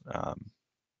source.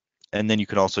 And then you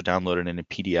can also download it in a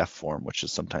PDF form, which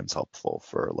is sometimes helpful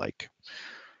for like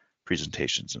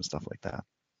presentations and stuff like that.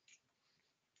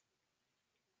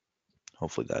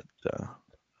 Hopefully that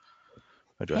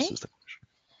addresses the question.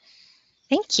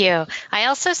 Thank you. I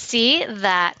also see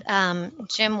that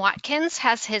Jim Watkins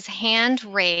has his hand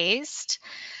raised.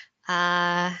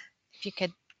 If you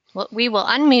could, we will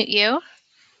unmute you.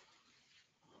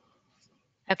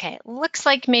 Okay, looks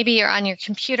like maybe you're on your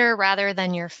computer rather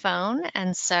than your phone,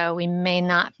 and so we may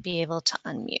not be able to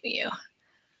unmute you.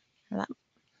 That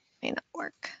may not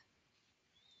work.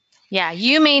 Yeah,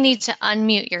 you may need to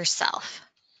unmute yourself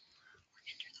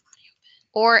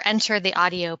or enter the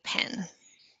audio pin.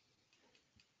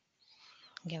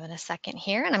 Give it a second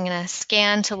here, and I'm going to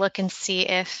scan to look and see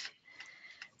if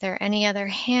there are any other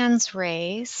hands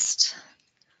raised.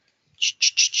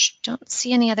 Don't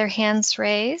see any other hands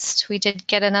raised. We did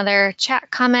get another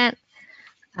chat comment.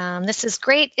 This is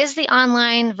great. Is the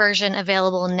online version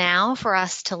available now for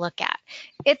us to look at?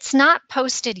 It's not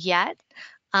posted yet.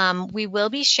 We will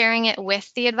be sharing it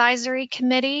with the advisory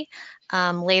committee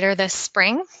later this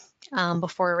spring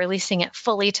before releasing it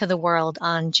fully to the world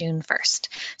on June 1st.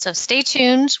 So stay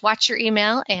tuned, watch your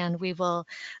email, and we will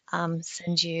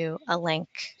send you a link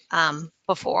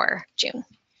before June.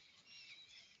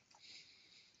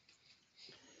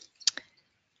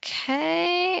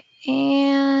 Okay,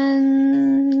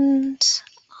 and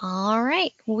all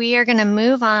right, we are going to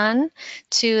move on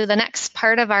to the next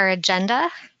part of our agenda,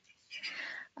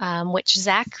 which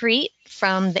Zach Reet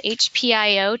from the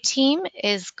HPIO team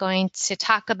is going to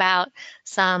talk about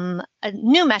some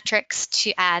new metrics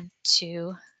to add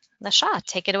to the SHA.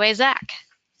 Take it away, Zach.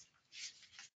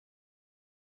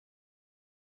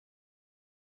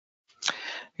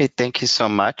 Hey, thank you so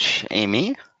much,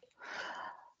 Amy.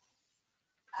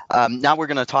 Now we're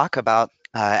going to talk about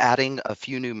adding a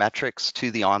few new metrics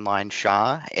to the online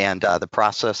SHA and the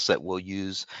process that we'll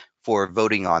use for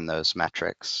voting on those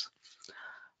metrics.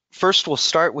 First, we'll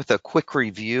start with a quick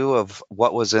review of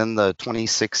what was in the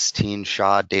 2016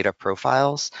 SHA data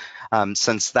profiles,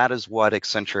 since that is what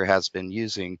Accenture has been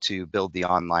using to build the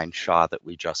online SHA that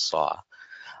we just saw.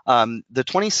 The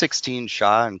 2016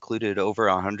 SHA included over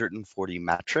 140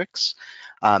 metrics,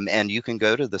 and you can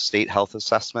go to the state health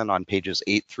assessment on pages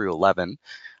 8 through 11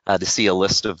 to see a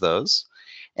list of those.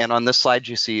 And on this slide,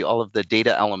 you see all of the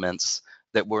data elements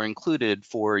that were included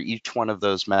for each one of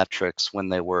those metrics when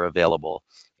they were available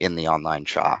in the online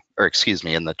SHA, or excuse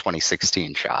me, in the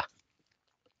 2016 SHA.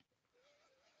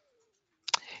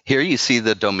 Here you see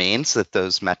the domains that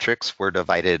those metrics were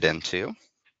divided into.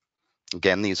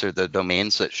 Again, these are the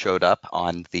domains that showed up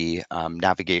on the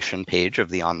navigation page of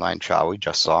the online SHA we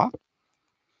just saw.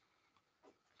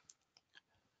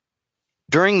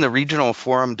 During the regional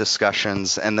forum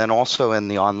discussions and then also in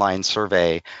the online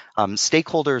survey,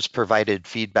 stakeholders provided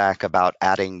feedback about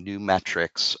adding new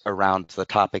metrics around the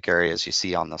topic areas you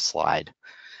see on the slide.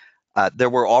 There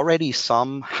were already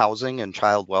some housing and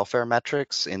child welfare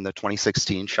metrics in the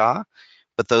 2016 SHA,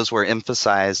 but those were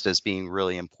emphasized as being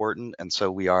really important, and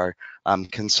so we are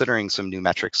considering some new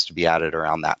metrics to be added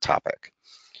around that topic.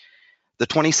 The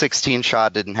 2016 SHA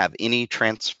didn't have any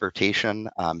transportation,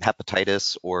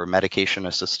 hepatitis, or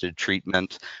medication-assisted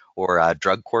treatment or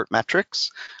drug court metrics,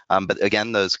 but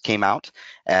again, those came out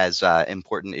as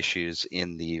important issues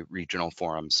in the regional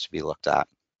forums to be looked at.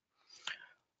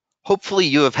 Hopefully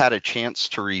you have had a chance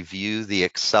to review the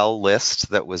Excel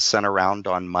list that was sent around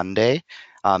on Monday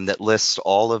that lists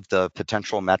all of the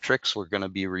potential metrics we're going to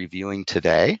be reviewing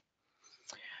today.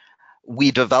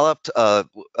 We developed a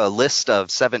list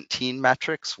of 17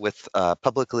 metrics with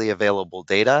publicly available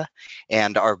data,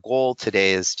 and our goal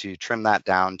today is to trim that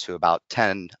down to about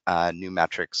 10 new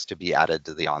metrics to be added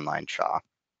to the online SHA.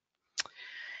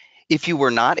 If you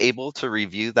were not able to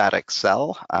review that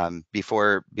Excel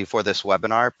before this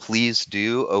webinar, please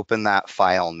do open that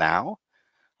file now.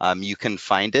 You can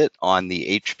find it on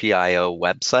the HPIO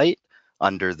website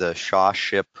under the SHA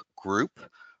SHIP group.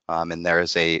 And there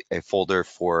is a folder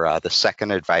for the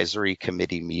second advisory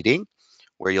committee meeting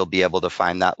where you'll be able to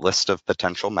find that list of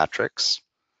potential metrics.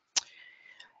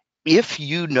 If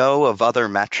you know of other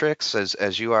metrics,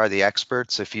 as you are the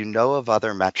experts, if you know of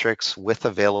other metrics with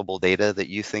available data that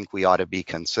you think we ought to be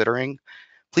considering,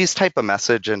 please type a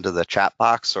message into the chat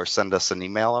box or send us an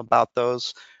email about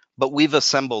those. But we've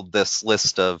assembled this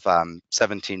list of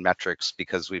 17 metrics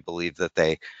because we believe that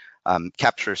they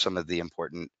capture some of the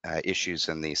important issues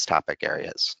in these topic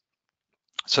areas.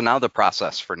 So now the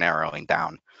process for narrowing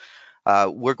down.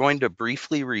 We're going to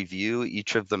briefly review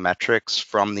each of the metrics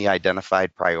from the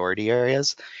identified priority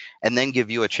areas and then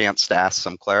give you a chance to ask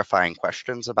some clarifying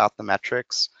questions about the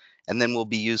metrics. And then we'll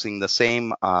be using the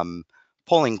same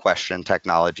polling question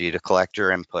technology to collect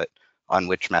your input on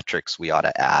which metrics we ought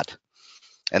to add.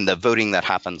 And the voting that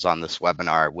happens on this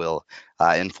webinar will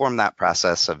inform that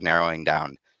process of narrowing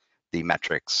down the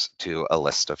metrics to a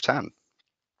list of 10.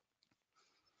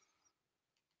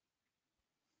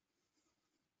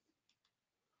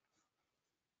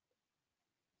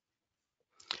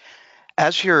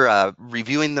 As you're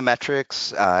reviewing the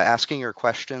metrics, asking your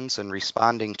questions, and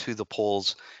responding to the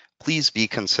polls, please be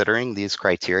considering these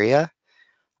criteria.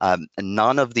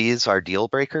 None of these are deal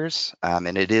breakers,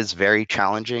 and it is very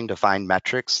challenging to find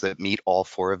metrics that meet all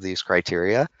 4 of these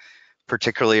criteria,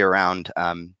 particularly around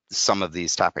some of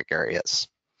these topic areas.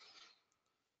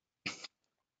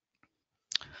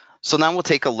 So now we'll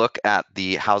take a look at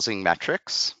the housing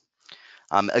metrics.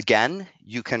 Again,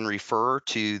 you can refer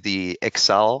to the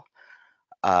Excel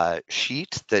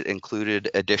sheet that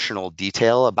included additional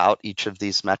detail about each of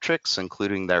these metrics,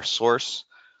 including their source,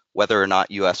 whether or not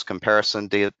US comparison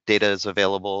data is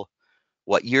available,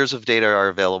 what years of data are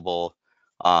available,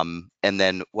 and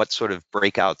then what sort of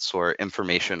breakouts or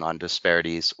information on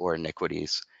disparities or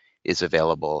iniquities is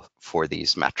available for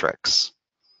these metrics.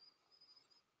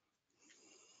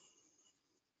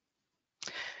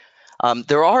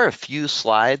 There are a few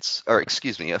slides, or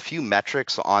excuse me, a few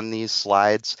metrics on these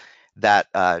slides that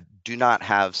do not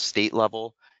have state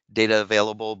level data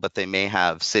available, but they may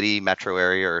have city, metro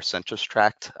area, or census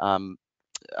tract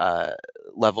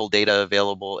level data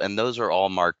available, and those are all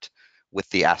marked with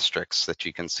the asterisks that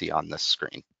you can see on this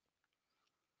screen.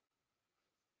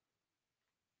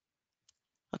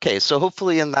 Okay, so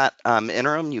hopefully in that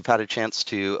interim, you've had a chance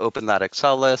to open that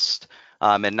Excel list,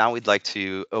 and now we'd like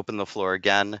to open the floor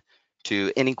again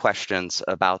to any questions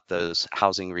about those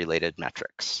housing related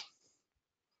metrics.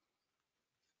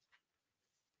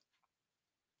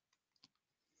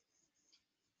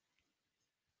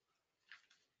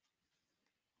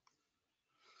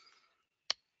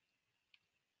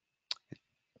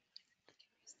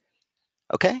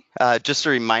 Okay, just a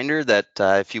reminder that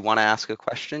if you want to ask a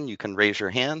question, you can raise your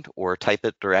hand or type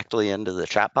it directly into the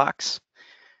chat box.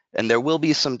 And there will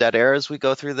be some dead air as we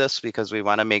go through this because we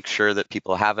want to make sure that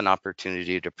people have an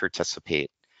opportunity to participate.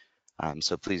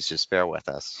 So please just bear with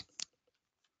us.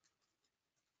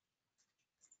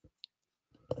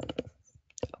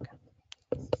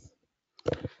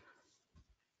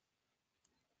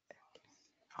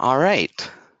 All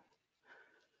right.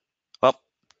 Well,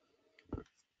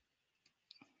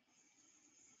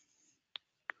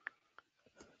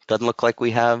 doesn't look like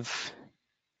we have.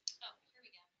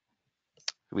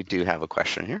 We do have a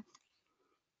question here.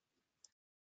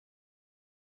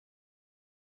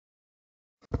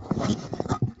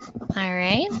 All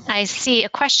right, I see a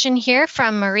question here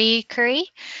from Marie Curry.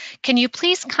 Can you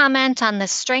please comment on the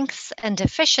strengths and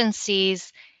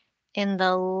deficiencies in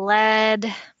the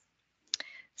lead?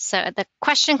 So the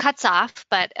question cuts off,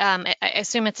 but I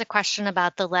assume it's a question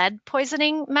about the lead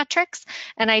poisoning metrics.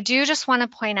 And I do just want to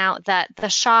point out that the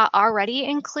SHA already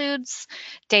includes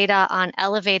data on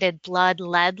elevated blood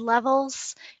lead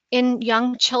levels in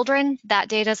young children. That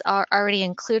data is already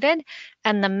included.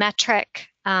 And the metric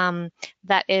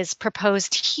that is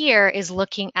proposed here is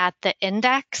looking at the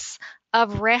index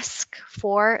of risk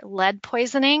for lead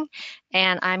poisoning.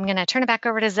 And I'm going to turn it back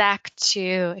over to Zach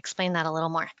to explain that a little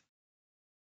more.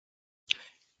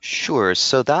 Sure.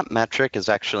 So that metric is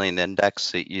actually an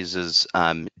index that uses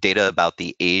data about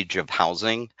the age of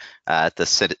housing at the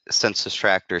census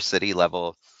tract or city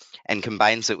level and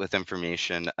combines it with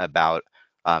information about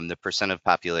the percent of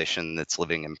population that's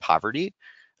living in poverty,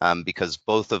 because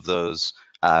both of those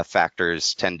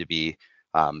factors tend to be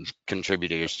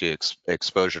contributors to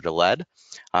exposure to lead.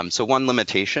 So one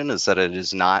limitation is that it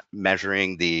is not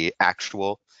measuring the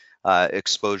actual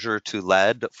exposure to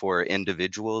lead for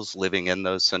individuals living in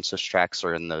those census tracts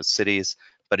or in those cities,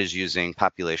 but is using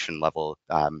population level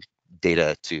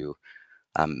data to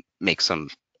make some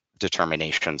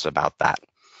determinations about that.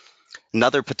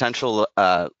 Another potential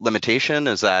limitation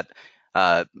is that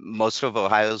most of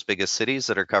Ohio's biggest cities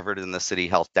that are covered in the city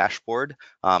health dashboard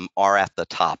are at the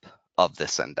top of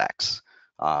this index,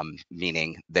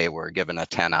 meaning they were given a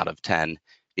 10 out of 10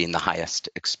 being the highest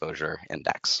exposure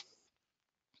index.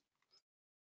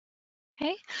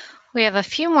 Okay, we have a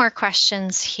few more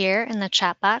questions here in the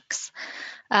chat box.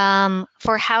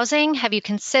 For housing, have you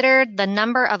considered the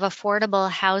number of affordable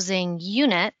housing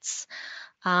units?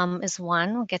 Is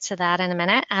one. We'll get to that in a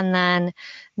minute. And then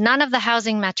none of the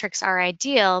housing metrics are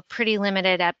ideal, pretty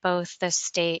limited at both the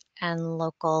state and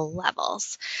local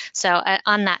levels. So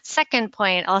on that second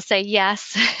point, I'll say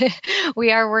yes,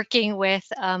 we are working with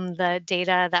the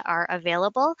data that are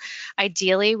available.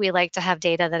 Ideally, we like to have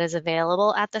data that is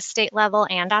available at the state level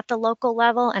and at the local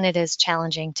level, and it is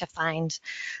challenging to find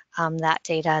that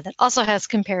data that also has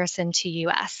comparison to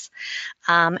US.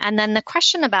 And then the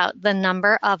question about the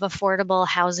number of affordable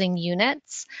housing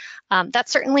units,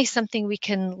 that's certainly something we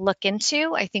can look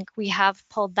into. I think we have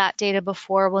pulled that data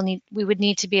before. We would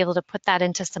need to be able to put that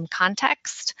into some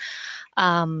context.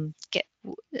 Get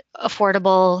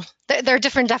affordable, there are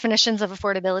different definitions of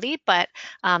affordability, but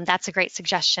that's a great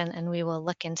suggestion and we will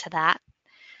look into that.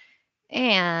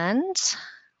 And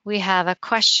we have a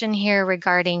question here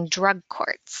regarding drug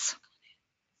courts.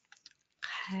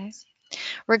 Okay.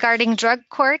 Regarding drug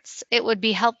courts, it would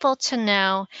be helpful to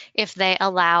know if they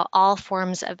allow all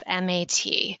forms of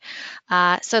MAT.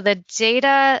 So the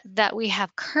data that we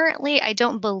have currently, I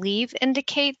don't believe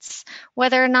indicates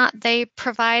whether or not they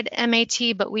provide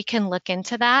MAT, but we can look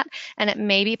into that. And it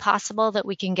may be possible that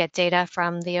we can get data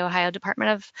from the Ohio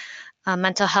Department of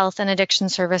Mental Health and Addiction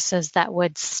Services that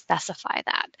would specify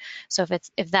that. So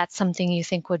if that's something you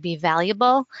think would be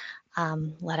valuable,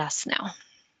 let us know.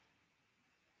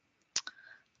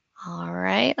 All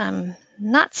right, I'm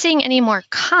not seeing any more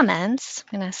comments.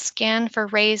 I'm going to scan for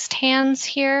raised hands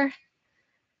here.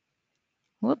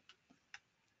 Whoop,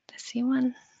 I see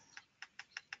one.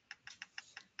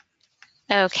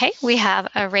 Okay, we have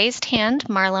a raised hand,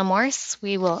 Marla Morse.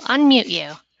 We will unmute you.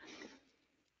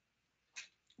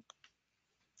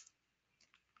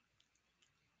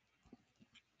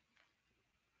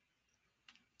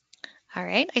 All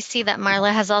right, I see that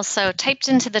Marla has also typed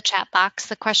into the chat box.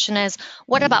 The question is,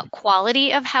 what about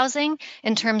quality of housing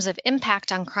in terms of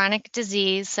impact on chronic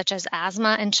disease such as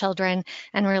asthma in children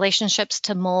and relationships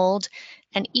to mold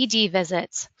and ED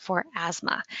visits for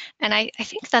asthma? And I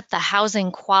think that the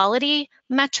housing quality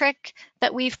metric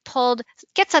that we've pulled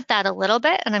gets at that a little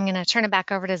bit, and I'm going to turn it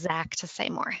back over to Zach to say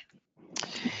more.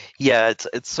 Yeah,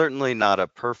 it's certainly not a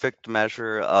perfect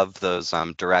measure of those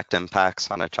direct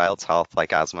impacts on a child's health,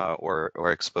 like asthma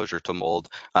or exposure to mold,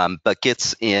 but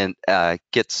gets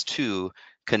to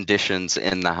conditions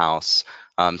in the house.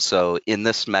 So in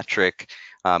this metric,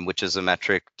 which is a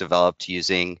metric developed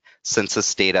using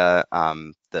census data,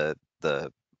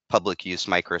 the public use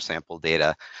microsample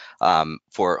data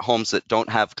for homes that don't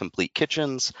have complete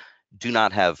kitchens, do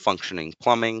not have functioning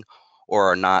plumbing,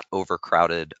 or are not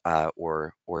overcrowded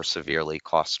or severely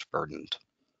cost burdened.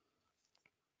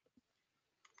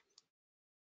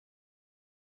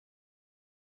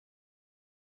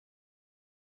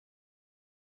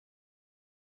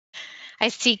 I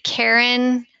see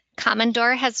Karen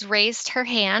Commodore has raised her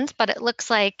hand, but it looks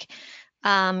like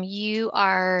you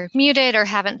are muted or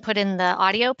haven't put in the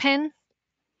audio pin.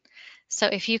 So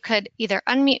if you could either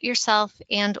unmute yourself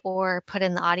and or put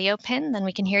in the audio pin, then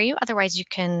we can hear you. Otherwise, you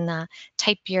can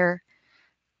type your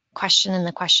question in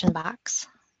the question box.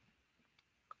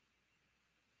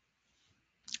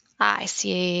 I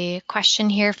see a question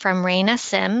here from Raina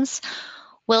Sims.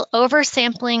 Will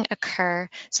oversampling occur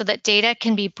so that data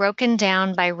can be broken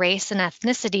down by race and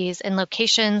ethnicities in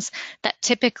locations that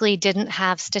typically didn't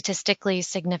have statistically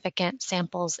significant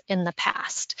samples in the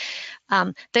past?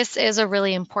 This is a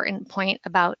really important point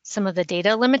about some of the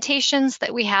data limitations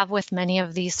that we have with many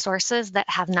of these sources that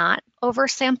have not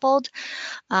oversampled.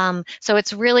 So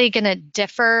it's really going to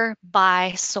differ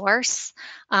by source.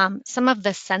 Some of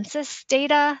the census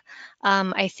data,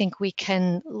 I think we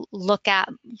can look at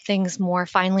things more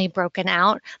finely broken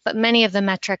out, but many of the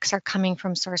metrics are coming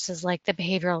from sources like the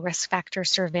Behavioral Risk Factor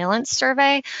Surveillance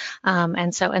Survey.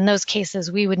 And so in those cases,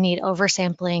 we would need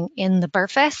oversampling in the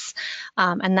BRFIS,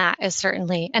 and that is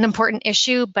certainly an important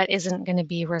issue, but isn't going to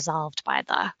be resolved by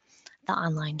the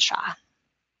online SHA.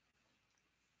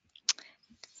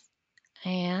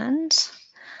 And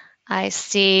I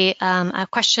see a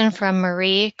question from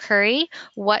Marie Curry.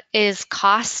 What is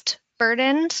cost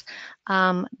burdened?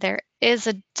 There is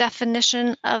a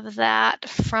definition of that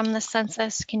from the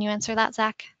census. Can you answer that,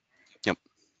 Zach? Yep.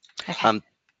 Okay.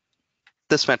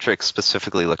 This metric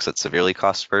specifically looks at severely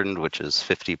cost burdened, which is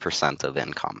 50% of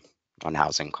income on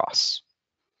housing costs.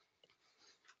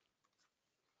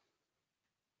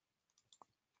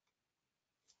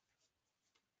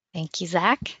 Thank you,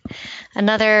 Zach.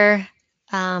 Another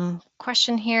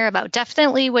question here about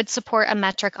definitely would support a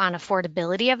metric on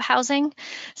affordability of housing,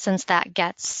 since that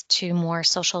gets to more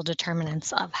social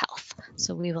determinants of health.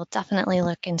 So we will definitely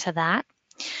look into that.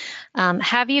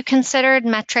 Have you considered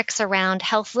metrics around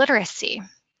health literacy?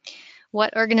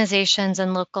 What organizations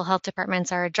and local health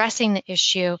departments are addressing the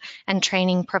issue and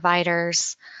training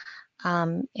providers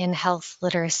in health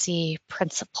literacy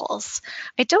principles.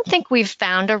 I don't think we've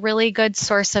found a really good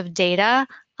source of data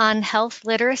on health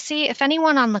literacy. If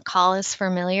anyone on the call is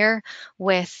familiar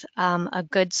with a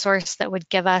good source that would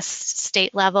give us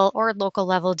state level or local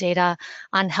level data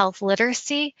on health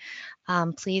literacy,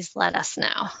 please let us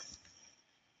know.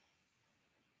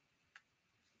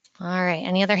 All right,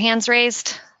 any other hands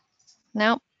raised?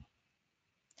 No?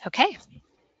 Okay.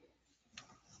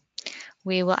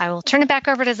 I will turn it back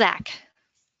over to Zach.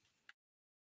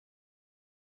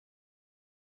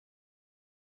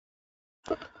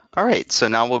 All right, so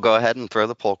now we'll go ahead and throw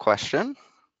the poll question.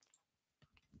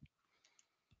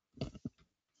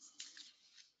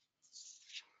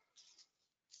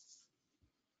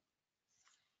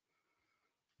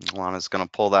 Alana's going to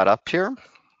pull that up here.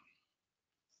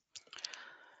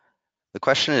 The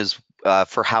question is,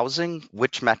 for housing,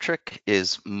 which metric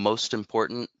is most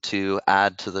important to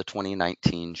add to the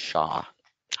 2019 SHA?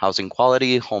 Housing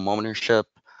quality, home ownership,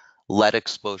 lead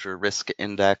exposure risk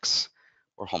index,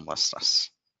 or homelessness?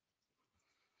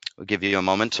 We'll give you a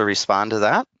moment to respond to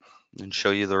that and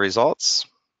show you the results.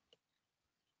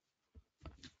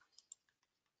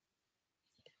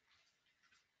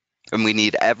 And we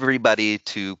need everybody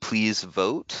to please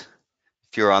vote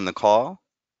if you're on the call.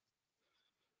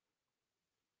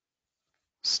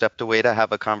 Stepped away to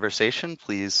have a conversation,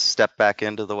 please step back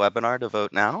into the webinar to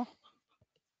vote now.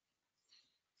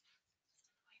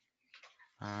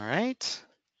 All right,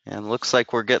 and looks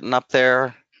like we're getting up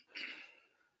there.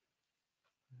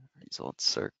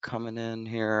 Results are coming in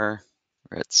here.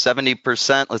 We're at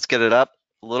 70%. Let's get it up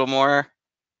a little more.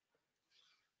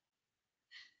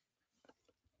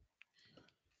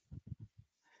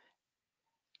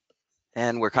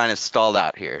 And we're kind of stalled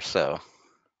out here, so.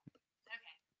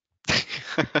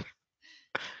 Okay.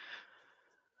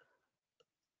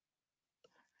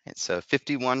 So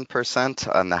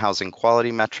 51% on the housing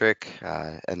quality metric,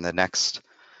 and the next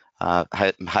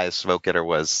highest vote getter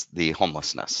was the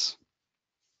homelessness.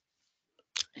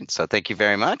 And so thank you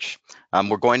very much.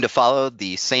 We're going to follow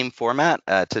the same format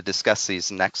to discuss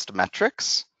these next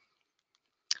metrics.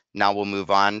 Now we'll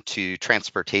move on to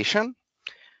transportation.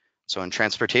 So in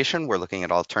transportation, we're looking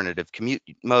at alternative commute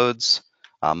modes,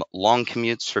 long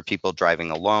commutes for people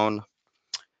driving alone,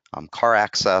 car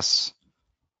access,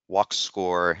 walk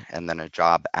score, and then a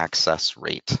job access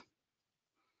rate.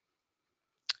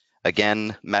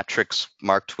 Again, metrics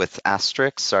marked with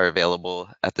asterisks are available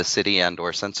at the city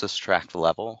and/or census tract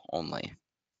level only.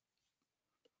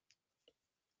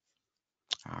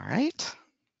 All right,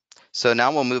 so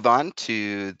now we'll move on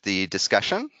to the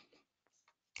discussion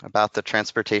about the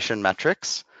transportation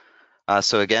metrics.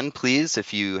 So again, please,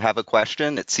 if you have a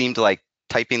question, it seemed like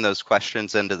typing those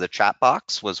questions into the chat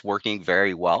box was working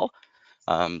very well.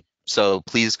 So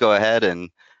please go ahead and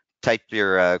type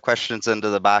your questions into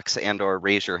the box and/or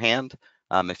raise your hand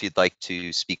if you'd like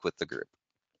to speak with the group.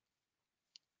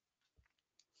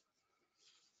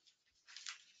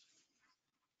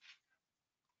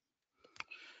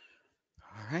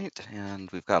 All right, and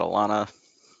we've got Alana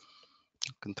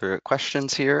looking through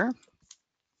questions here.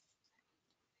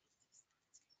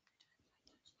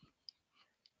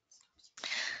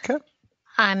 Okay.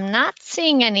 I'm not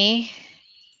seeing any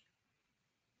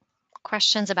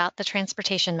questions about the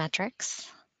transportation metrics.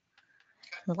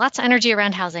 Lots of energy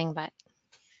around housing, but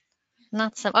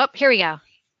not some. Oh, here we go.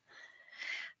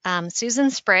 Susan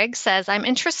Sprigg says, I'm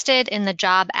interested in the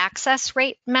job access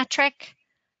rate metric,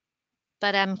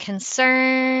 but I'm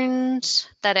concerned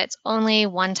that it's only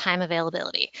one-time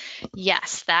availability.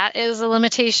 Yes, that is a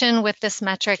limitation with this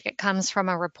metric. It comes from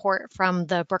a report from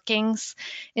the Brookings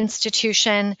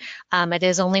Institution. It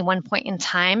is only one point in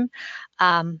time.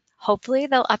 Hopefully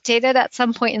they'll update it at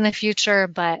some point in the future,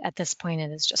 but at this point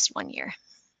it is just 1 year.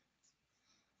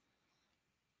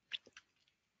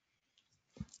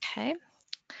 Okay.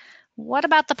 What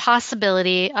about the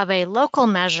possibility of a local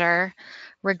measure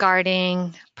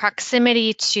regarding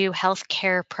proximity to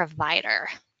healthcare provider?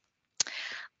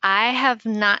 I have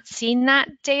not seen that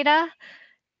data,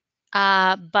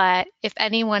 but if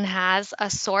anyone has a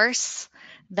source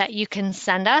that you can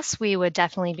send us, we would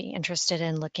definitely be interested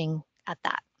in looking at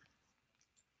that.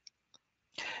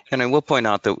 And I will point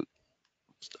out that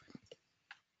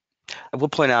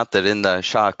in the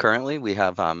SHA currently we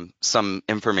have some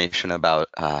information about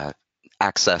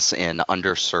access in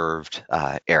underserved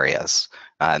areas,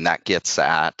 and that gets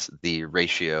at the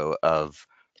ratio of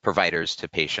providers to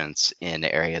patients in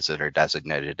areas that are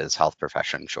designated as health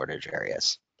profession shortage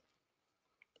areas.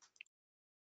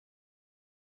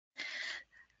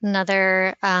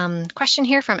 Another question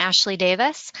here from Ashley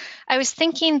Davis. I was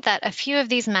thinking that a few of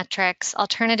these metrics,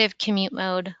 alternative commute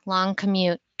mode, long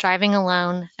commute, driving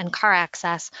alone, and car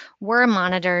access were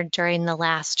monitored during the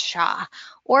last SHA,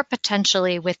 or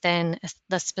potentially within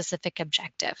the specific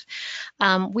objective.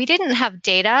 We didn't have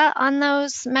data on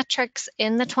those metrics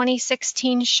in the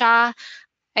 2016 SHA.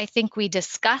 I think we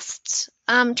discussed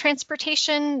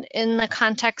transportation in the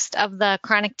context of the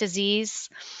chronic disease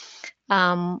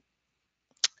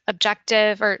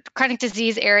objective or chronic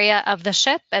disease area of the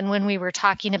SHIP. And when we were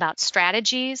talking about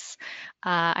strategies,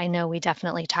 I know we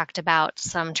definitely talked about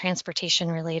some transportation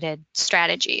related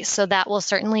strategies. So that will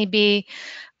certainly be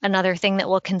another thing that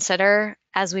we'll consider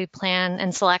as we plan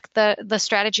and select the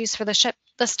strategies for the SHIP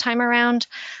this time around.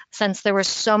 Since there was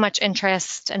so much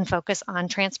interest and focus on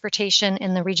transportation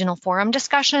in the regional forum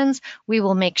discussions, we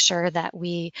will make sure that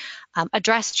we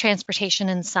address transportation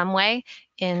in some way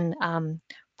in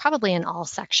probably in all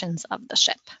sections of the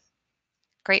SHIP.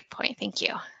 Great point, thank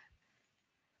you.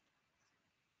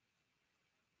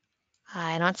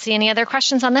 I don't see any other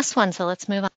questions on this one, so let's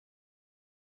move on.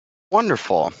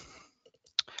 Wonderful.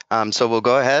 So we'll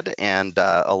go ahead and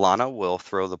Alana will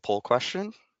throw the poll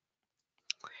question.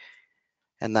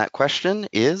 And that question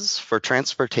is for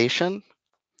transportation.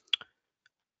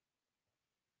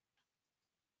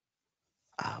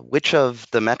 Which of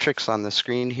the metrics on the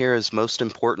screen here is most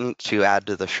important to add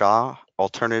to the SHA?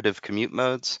 Alternative commute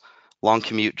modes, long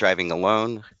commute driving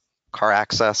alone, car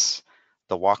access,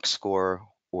 the walk score,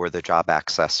 or the job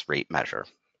access rate measure?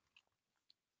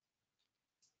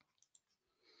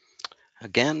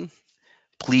 Again,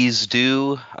 please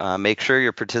do make sure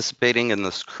you're participating in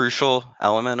this crucial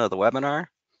element of the webinar.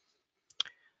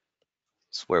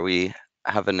 It's where we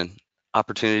have an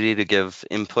opportunity to give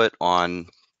input on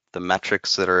the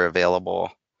metrics that are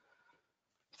available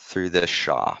through this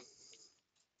SHA.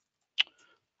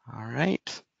 All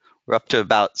right, we're up to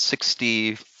about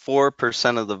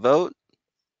 64% of the vote.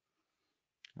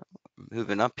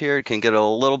 Moving up here, it can get a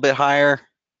little bit higher.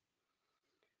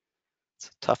 It's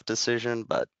a tough decision,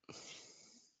 but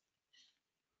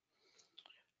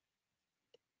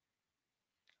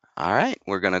all right,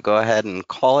 we're gonna go ahead and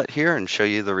call it here and show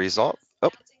you the result.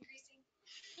 Oh,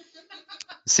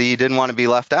 see, you didn't want to be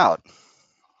left out.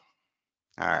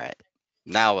 All right,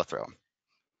 now we'll throw them.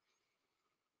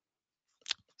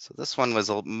 So this one was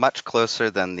much closer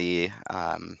than the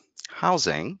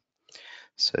housing.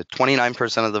 So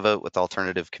 29% of the vote with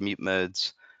alternative commute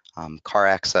modes, car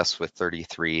access with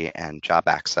 33, and job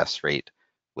access rate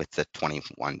with the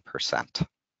 21%.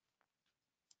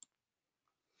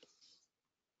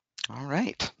 All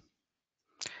right.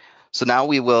 So now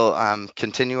we will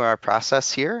continue our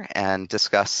process here and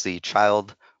discuss the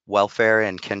child welfare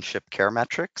and kinship care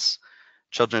metrics,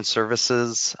 children's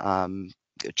services,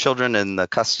 children in the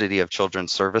custody of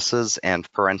children's services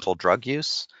and parental drug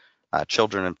use,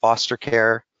 children in foster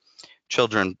care,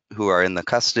 children who are in the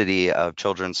custody of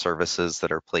children's services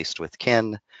that are placed with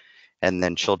kin, and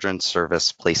then children's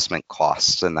service placement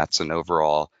costs, and that's an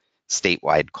overall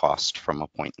statewide cost from a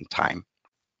point in time.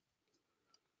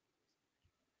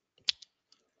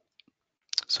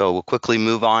 So we'll quickly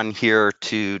move on here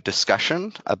to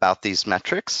discussion about these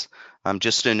metrics.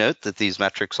 Just to note that these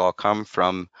metrics all come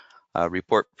from a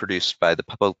report produced by the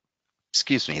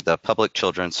Public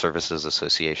Children's Services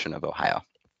Association of Ohio.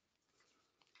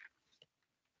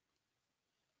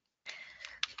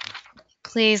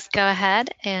 Please go ahead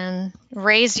and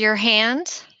raise your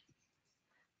hand,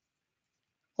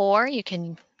 or you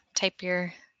can type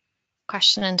your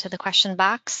question into the question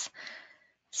box.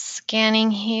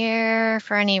 Scanning here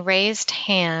for any raised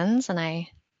hands, and I'm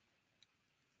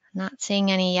not seeing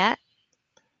any yet.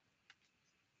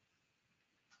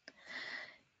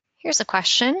 Here's a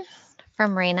question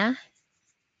from Raina.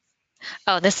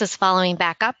 Oh, this is following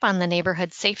back up on the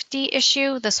neighborhood safety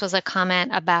issue. This was a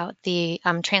comment about the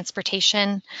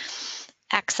transportation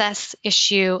access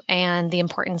issue and the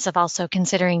importance of also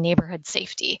considering neighborhood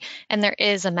safety. And there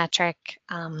is a metric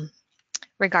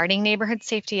regarding neighborhood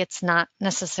safety. It's not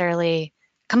necessarily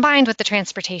combined with the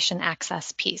transportation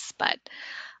access piece, but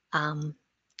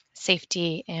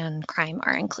safety and crime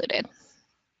are included.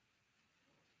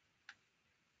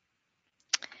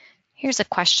 Here's a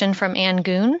question from Ann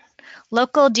Goon.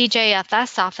 Local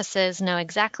DJFS offices know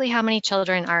exactly how many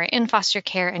children are in foster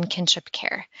care and kinship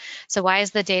care. So why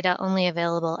is the data only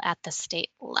available at the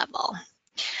state level?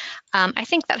 I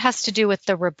think that has to do with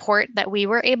the report that we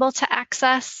were able to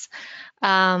access.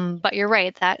 But you're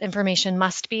right, that information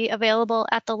must be available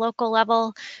at the local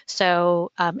level.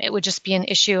 So it would just be an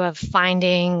issue of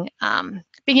finding,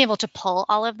 being able to pull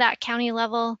all of that county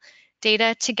level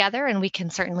data together, and we can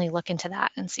certainly look into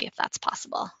that and see if that's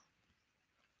possible.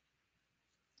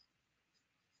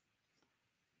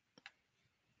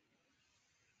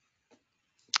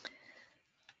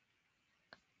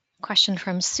 question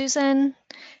from Susan.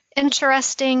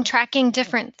 Interesting, tracking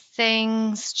different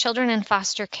things, children in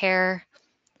foster care,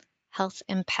 health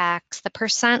impacts. The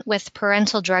percent with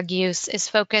parental drug use is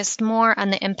focused more on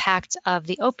the impact of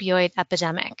the opioid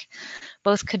epidemic.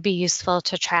 Both could be useful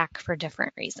to track for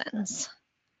different reasons.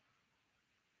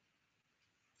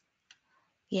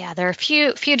 Yeah, there are a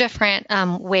few different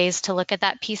ways to look at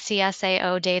that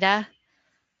PCSAO data.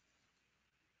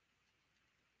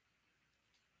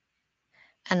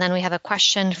 And then we have a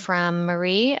question from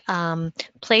Marie.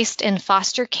 Placed in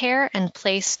foster care and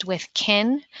placed with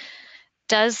kin.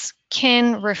 Does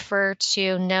kin refer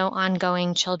to no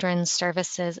ongoing children's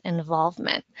services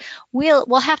involvement?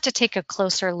 We'll have to take a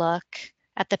closer look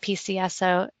at the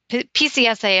PCSAO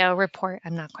report.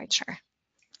 I'm not quite sure.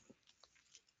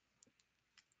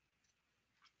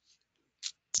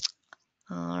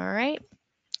 All right.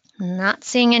 Not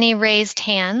seeing any raised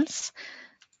hands.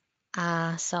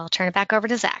 So I'll turn it back over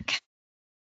to Zach.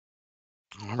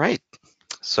 All right.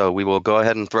 So we will go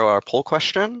ahead and throw our poll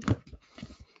question.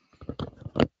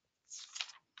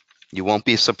 You won't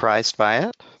be surprised by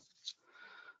it.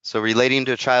 So relating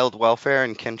to child welfare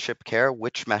and kinship care,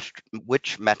 which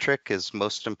metric is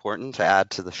most important to add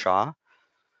to the SHA?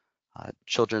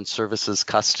 Children's services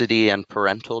custody and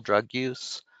parental drug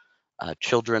use,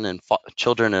 children in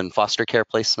foster care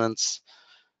placements,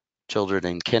 children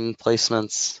in kin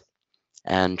placements,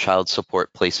 and child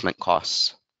support placement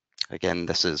costs. Again,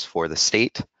 this is for the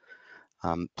state.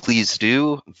 Please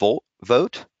do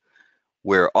vote.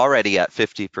 We're already at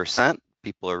 50%.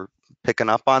 People are picking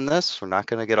up on this. We're not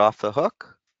going to get off the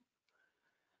hook.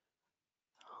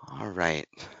 All right.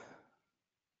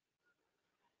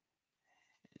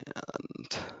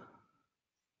 And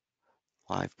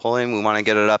live polling, we want to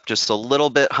get it up just a little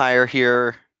bit higher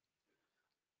here.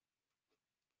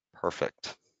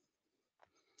 Perfect.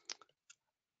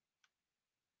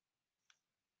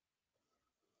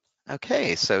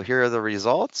 Okay, so here are the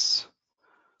results.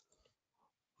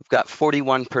 We've got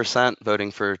 41%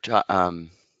 voting for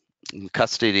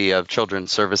custody of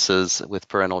children's services with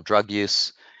parental drug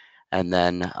use, and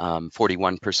then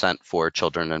 41% for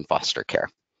children in foster care.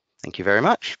 Thank you very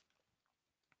much.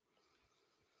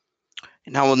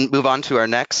 Now we'll move on to our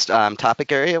next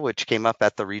topic area, which came up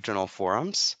at the regional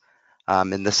forums,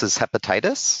 and this is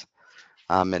hepatitis.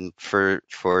 And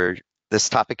for this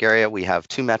topic area, we have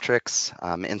two metrics,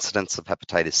 incidence of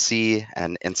hepatitis C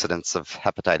and incidence of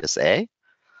hepatitis A.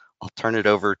 I'll turn it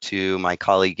over to my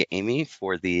colleague Amy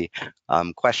for the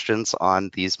questions on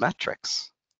these metrics.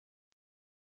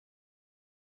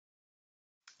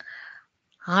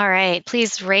 All right,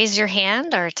 please raise your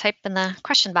hand or type in the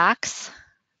question box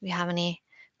if you have any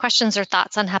questions or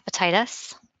thoughts on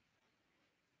hepatitis.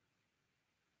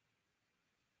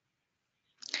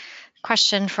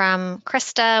 Question from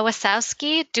Krista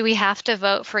Wasowski. Do we have to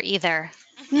vote for either?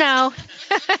 No.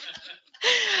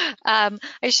 I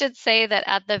should say that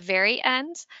at the very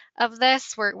end of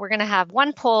this, we're going to have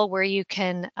one poll where you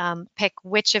can pick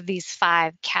which of these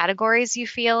 5 categories you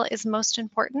feel is most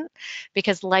important,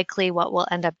 because likely what we'll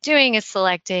end up doing is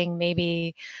selecting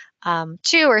maybe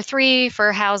 2 or 3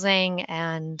 for housing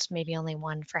and maybe only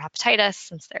 1 for hepatitis,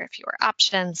 since there are fewer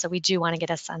options. So we do want to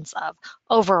get a sense of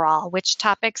overall which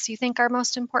topics you think are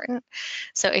most important.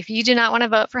 So if you do not want to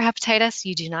vote for hepatitis,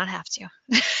 you do not have to.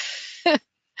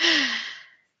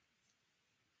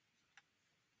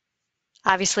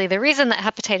 Obviously, the reason that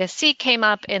hepatitis C came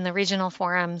up in the regional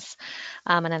forums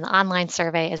and in the online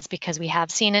survey is because we have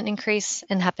seen an increase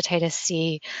in hepatitis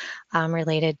C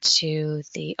related to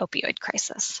the opioid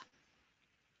crisis.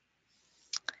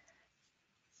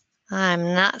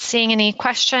 I'm not seeing any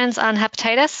questions on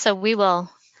hepatitis, so we will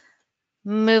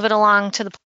move it along to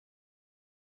the.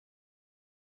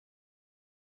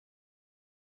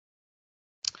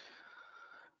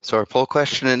 So our poll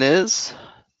question is,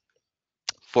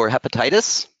 for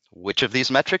hepatitis, which of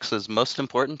these metrics is most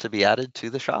important to be added to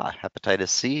the SHA? Hepatitis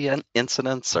C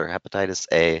incidence or hepatitis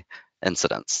A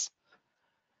incidence?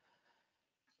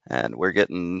 And we're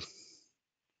getting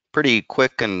pretty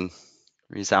quick and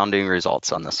resounding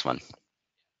results on this one.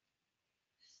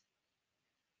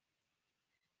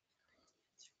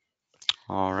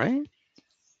 All right.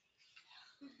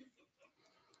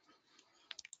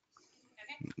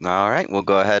 All right, we'll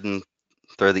go ahead and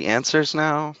throw the answers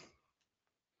now.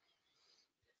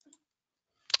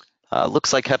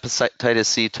 Looks like hepatitis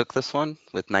C took this one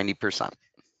with 90%.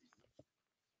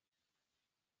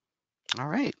 All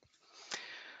right.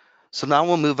 So now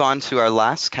we'll move on to our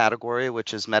last category,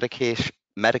 which is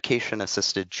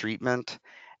medication-assisted treatment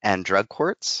and drug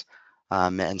courts.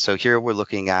 And so here we're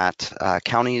looking at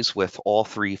counties with all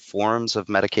three forms of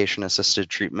medication-assisted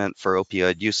treatment for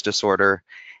opioid use disorder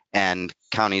and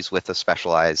counties with a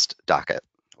specialized docket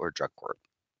or drug court.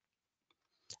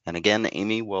 And again,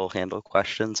 Amy will handle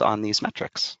questions on these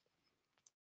metrics.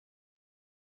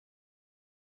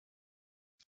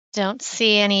 Don't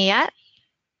see any yet.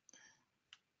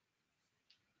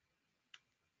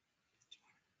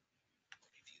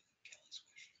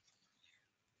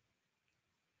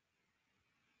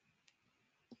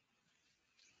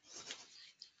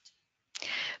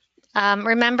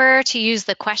 Remember to use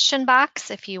the question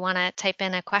box if you want to type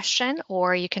in a question,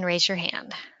 or you can raise your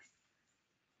hand.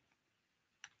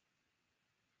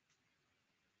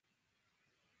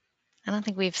 I don't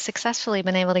think we've successfully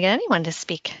been able to get anyone to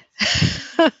speak.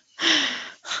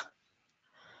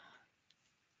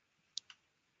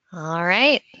 All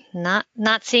right, not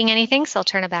seeing anything, so I'll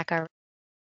turn it back over.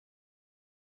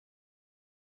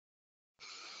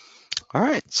 All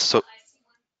right, so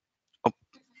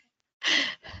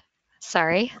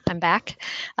Sorry, I'm back.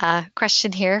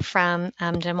 Question here from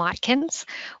Jim Watkins.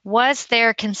 Was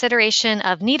there consideration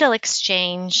of needle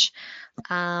exchange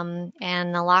and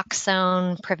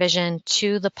naloxone provision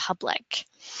to the public?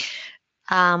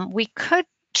 We could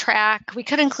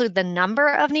include the number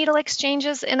of needle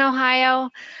exchanges in Ohio,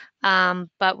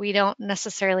 but we don't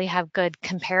necessarily have good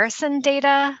comparison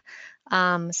data. So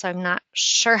I'm not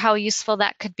sure how useful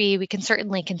that could be. We can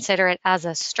certainly consider it as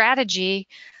a strategy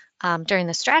during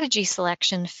the strategy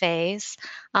selection phase.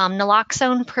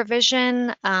 Naloxone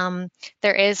provision,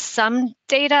 there is some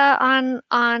data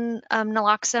on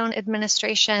naloxone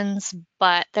administrations,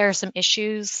 but there are some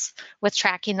issues with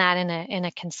tracking that in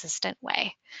a consistent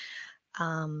way.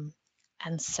 And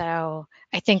so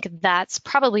I think that's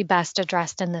probably best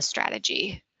addressed in the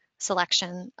strategy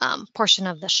selection portion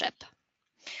of the SHIP.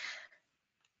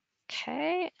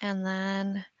 Okay, and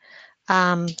then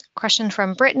question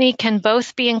from Brittany, can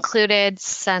both be included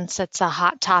since it's a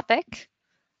hot topic?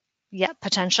 Yep,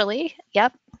 potentially.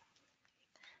 Yep,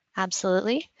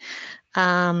 absolutely.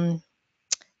 Terry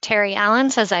Allen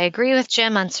says, I agree with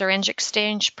Jim on syringe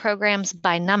exchange programs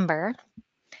by number,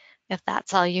 if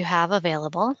that's all you have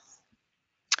available.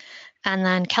 And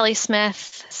then Kelly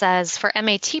Smith says, for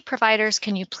MAT providers,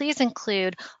 can you please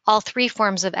include all three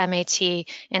forms of MAT in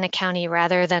a county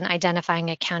rather than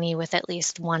identifying a county with at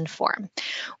least one form?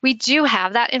 We do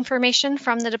have that information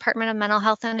from the Department of Mental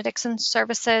Health and Addiction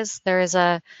Services. There is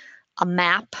a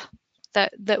map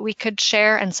that we could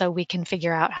share, and so we can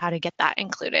figure out how to get that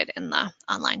included in the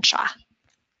online SHA.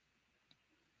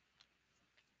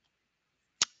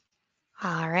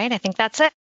 All right, I think that's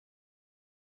it.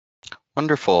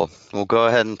 wonderful. We'll go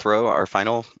ahead and throw our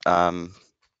final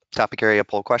topic area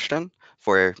poll question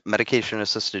for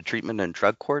medication-assisted treatment in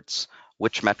drug courts.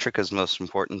 Which metric is most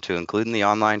important to include in the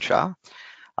online SHA?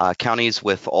 Counties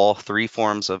with all three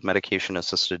forms of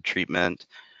medication-assisted treatment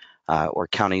or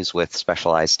counties with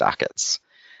specialized dockets.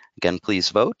 Again, please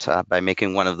vote by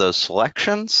making one of those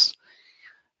selections.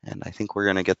 And I think we're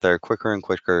going to get there quicker and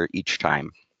quicker each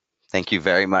time. Thank you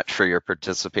very much for your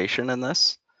participation in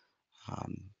this.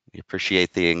 We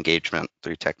appreciate the engagement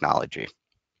through technology.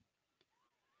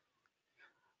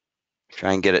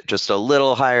 Try and get it just a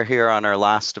little higher here on our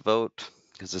last vote,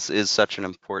 because this is such an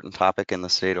important topic in the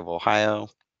state of Ohio.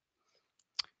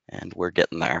 And we're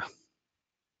getting there.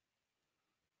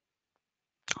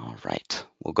 All right,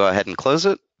 we'll go ahead and close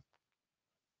it.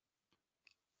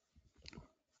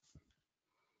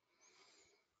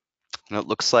 And it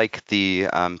looks like the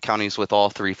counties with all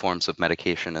three forms of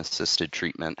medication-assisted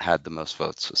treatment had the most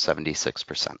votes,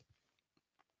 76%.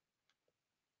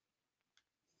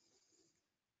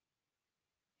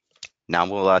 Now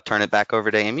we'll turn it back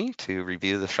over to Amy to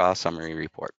review the SHA summary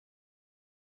report.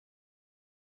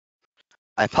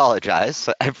 I apologize.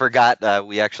 I forgot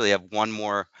we actually have one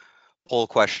more poll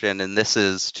question, and this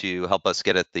is to help us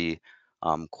get at the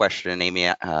question Amy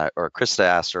or Krista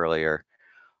asked earlier.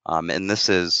 And this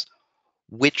is,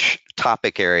 which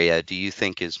topic area do you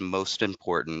think is most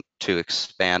important to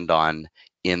expand on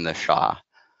in the SHA?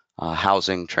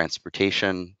 Housing,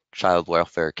 transportation, child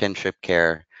welfare, kinship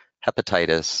care,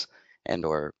 hepatitis, and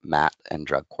or MAT and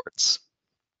drug courts.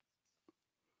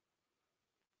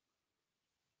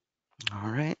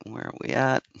 All right, where are we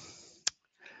at?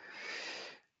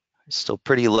 Still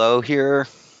pretty low here.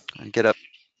 I get up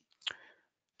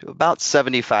to about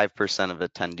 75% of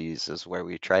attendees is where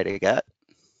we try to get.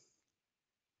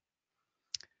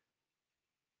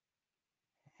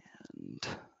 And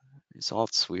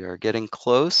results, we are getting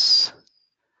close.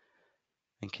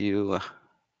 Thank you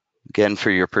again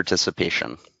for your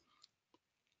participation.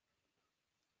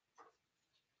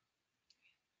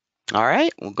 All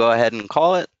right, we'll go ahead and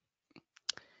call it.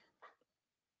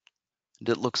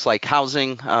 It looks like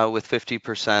housing with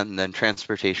 50%, and then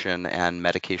transportation and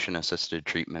medication-assisted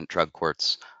treatment drug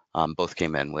courts both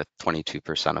came in with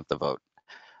 22% of the vote.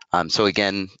 So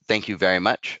again, thank you very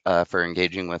much for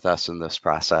engaging with us in this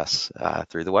process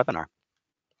through the webinar.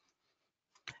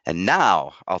 And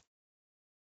now I'll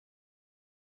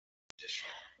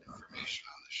additional information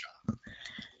on the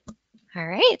SHA. All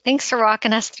right, thanks for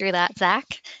walking us through that,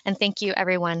 Zach. And thank you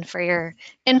everyone for your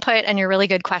input and your really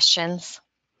good questions.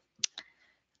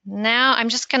 Now I'm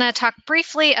just going to talk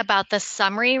briefly about the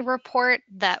summary report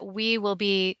that we will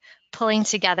be pulling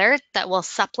together that will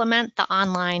supplement the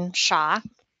online SHA.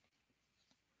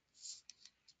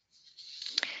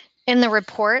 In the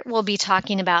report, we'll be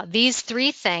talking about these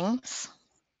 3 things.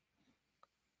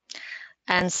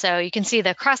 And so you can see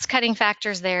the cross-cutting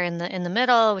factors there in the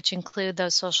middle, which include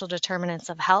those social determinants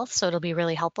of health. So it'll be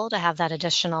really helpful to have that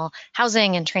additional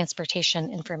housing and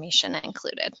transportation information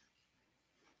included.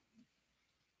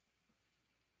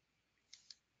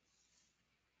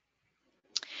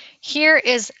 Here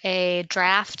is a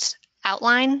draft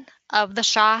outline of the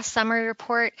SHA summary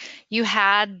report. You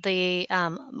had the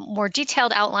more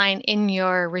detailed outline in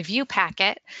your review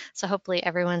packet, so hopefully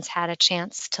everyone's had a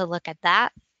chance to look at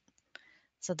that.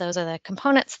 So those are the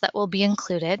components that will be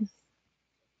included.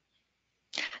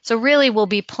 So really we'll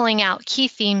be pulling out key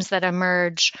themes that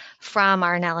emerge from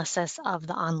our analysis of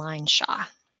the online SHA.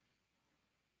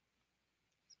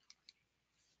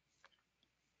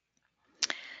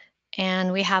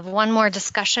 And we have one more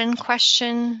discussion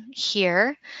question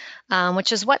here,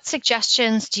 which is what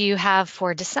suggestions do you have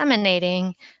for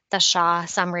disseminating the SHA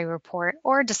summary report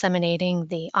or disseminating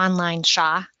the online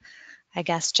SHA? I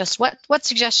guess just what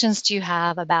suggestions do you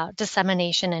have about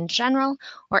dissemination in general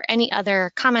or any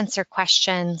other comments or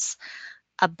questions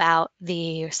about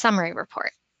the summary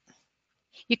report?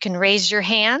 You can raise your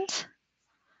hand.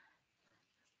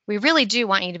 We really do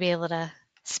want you to be able to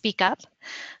speak up.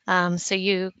 So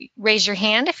you raise your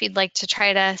hand if you'd like to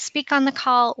try to speak on the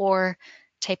call or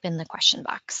type in the question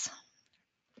box.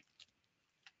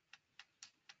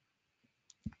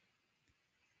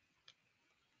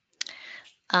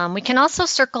 We can also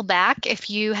circle back if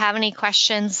you have any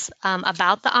questions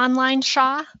about the online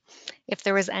SHA, if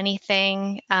there was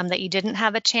anything that you didn't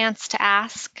have a chance to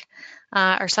ask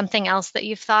or something else that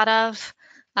you've thought of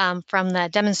from the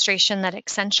demonstration that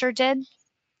Accenture did.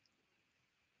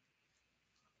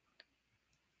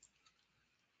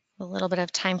 A little bit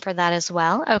of time for that as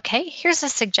well. Okay, here's a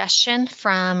suggestion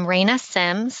from Raina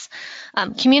Sims,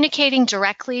 communicating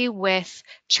directly with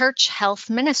church health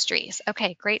ministries.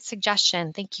 Okay, great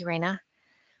suggestion. Thank you, Raina.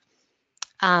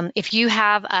 If you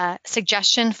have a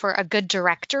suggestion for a good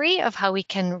directory of how we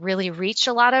can really reach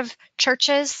a lot of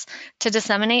churches to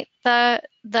disseminate the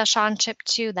SHA and CHIP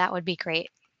to, that would be great.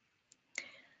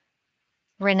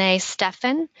 Renee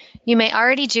Steffen, you may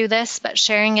already do this, but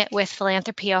sharing it with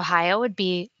Philanthropy Ohio would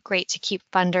be great to keep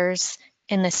funders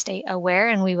in the state aware,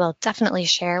 and we will definitely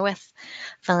share with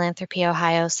Philanthropy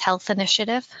Ohio's health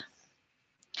initiative.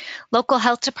 Local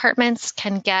health departments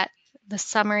can get the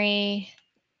summary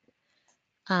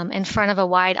in front of a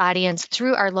wide audience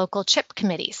through our local CHIP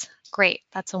committees. Great,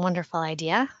 that's a wonderful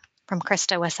idea from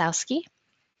Krista Wasowski.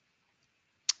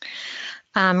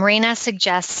 Raina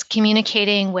suggests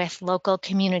communicating with local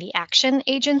community action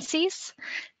agencies,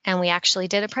 and we actually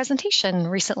did a presentation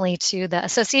recently to the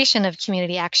Association of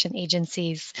Community Action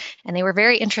Agencies, and they were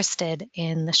very interested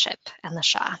in the CHIP and the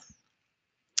SHA.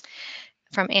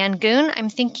 From Ann Goon, I'm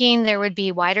thinking there would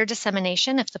be wider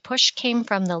dissemination if the push came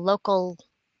from the local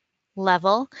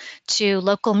level to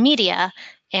local media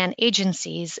and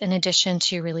agencies in addition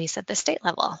to release at the state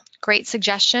level. Great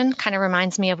suggestion, kind of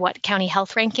reminds me of what County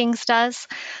Health Rankings does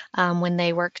when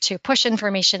they work to push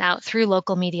information out through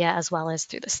local media as well as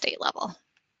through the state level.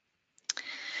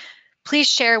 Please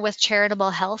share with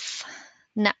Charitable Health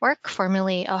Network,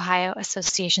 formerly Ohio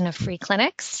Association of Free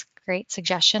Clinics. Great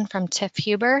suggestion from Tiff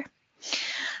Huber.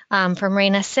 From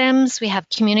Raina Sims, we have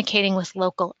communicating with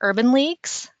local urban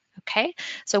leagues. Okay,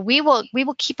 so we will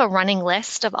keep a running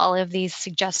list of all of these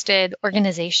suggested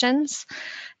organizations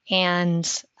and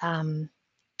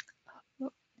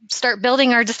start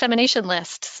building our dissemination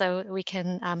list so we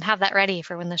can have that ready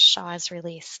for when the SHA is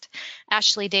released.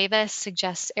 Ashley Davis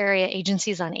suggests area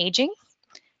agencies on aging.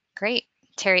 Great.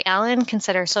 Terry Allen,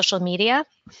 consider social media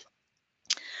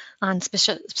on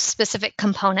specific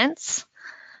components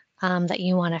that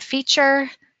you want to feature.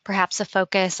 Perhaps a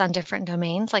focus on different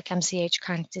domains like MCH,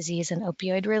 chronic disease, and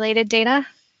opioid-related data.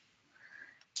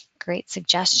 Great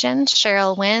suggestion.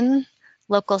 Cheryl Wynn,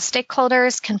 Local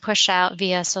stakeholders can push out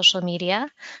via social media,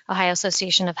 Ohio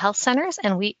Association of Health Centers,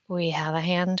 and we have a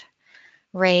hand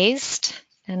raised,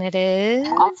 and it is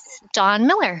Dawn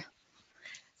Miller.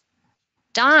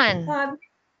 Dawn.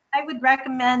 I would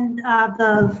recommend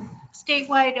the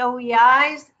statewide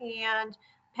OEIs and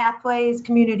Pathways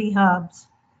community hubs.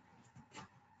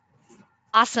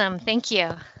 Awesome, thank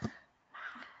you.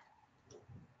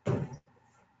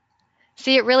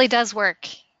 See, it really does work.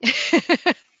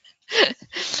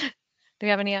 Do we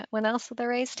have anyone else with a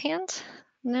raised hand?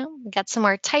 No, we got some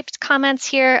more typed comments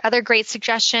here. Other great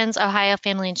suggestions: Ohio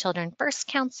Family and Children First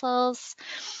Councils,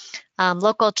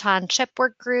 local CHA chip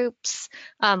work groups,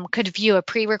 could view a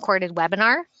pre-recorded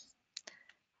webinar.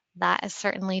 That is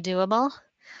certainly doable.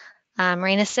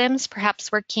 Raina Sims, perhaps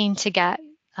working to get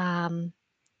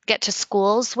to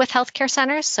schools with healthcare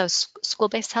centers, so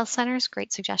school-based health centers,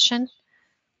 great suggestion.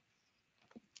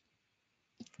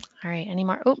 All right, any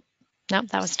more? Oh, nope,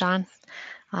 that was Dawn.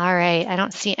 All right, I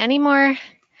don't see any more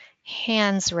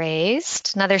hands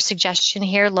raised. Another suggestion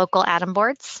here, local ATOM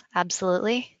boards,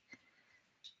 absolutely.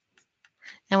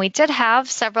 And we did have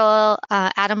several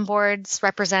ATOM boards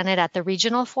represented at the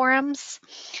regional forums,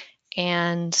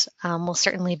 and we'll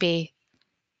certainly be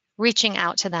reaching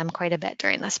out to them quite a bit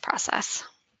during this process.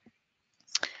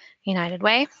 United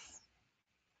Way.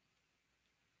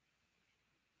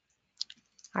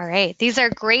 All right, these are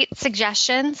great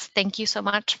suggestions. Thank you so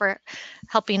much for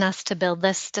helping us to build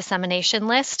this dissemination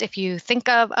list. If you think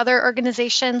of other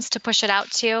organizations to push it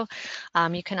out to,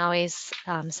 you can always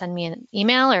send me an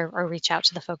email or reach out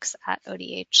to the folks at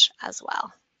ODH as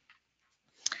well.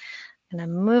 I'm going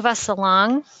to move us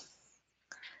along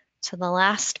to the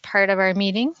last part of our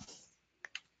meeting.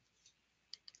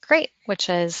 Great, which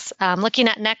is looking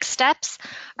at next steps.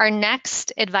 Our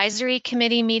next advisory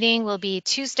committee meeting will be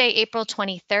Tuesday, April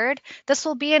 23rd. This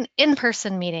will be an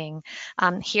in-person meeting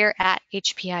here at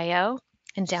HPIO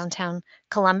in downtown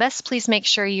Columbus. Please make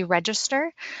sure you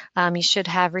register. You should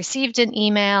have received an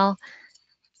email.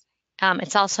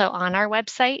 It's also on our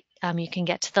website. You can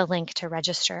get to the link to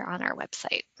register on our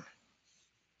website.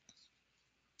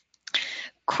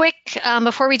 Quick,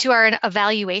 before we do our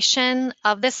evaluation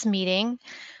of this meeting,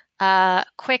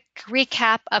 quick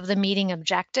recap of the meeting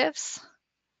objectives.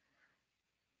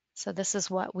 So this is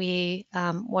what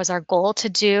was our goal to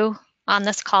do on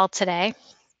this call today.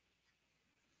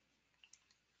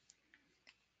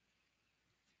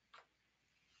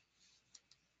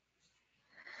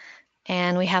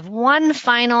 And we have one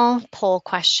final poll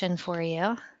question for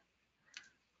you.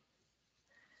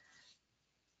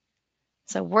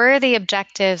 So were the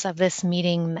objectives of this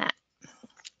meeting met?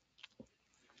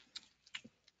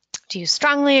 Do you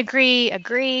strongly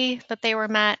agree that they were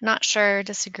met, not sure,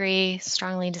 disagree,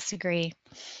 strongly disagree?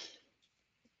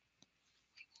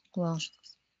 Well,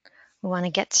 we want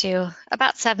to get to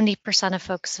about 70% of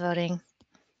folks voting.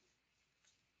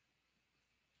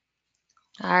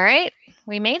 All right,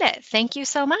 we made it. Thank you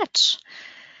so much.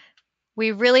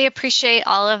 We really appreciate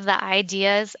all of the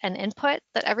ideas and input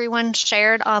that everyone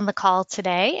shared on the call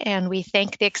today, and we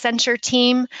thank the Accenture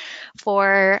team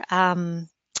for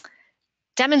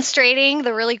demonstrating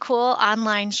the really cool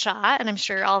online SHA, and I'm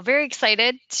sure you're all very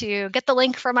excited to get the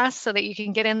link from us so that you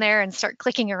can get in there and start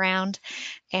clicking around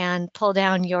and pull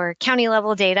down your county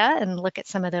level data and look at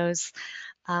some of those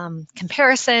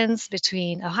comparisons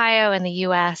between Ohio and the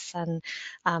US and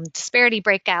disparity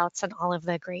breakouts and all of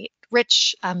the great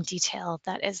rich detail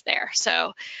that is there.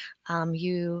 So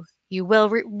you will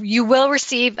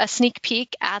receive a sneak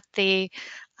peek at the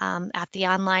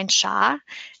online SHA.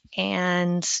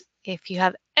 And if you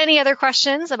have any other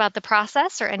questions about the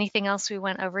process or anything else we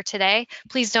went over today,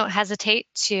 please don't hesitate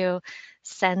to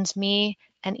send me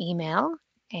an email,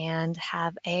 and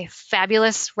have a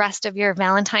fabulous rest of your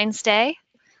Valentine's Day.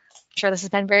 I'm sure this has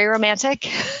been very romantic.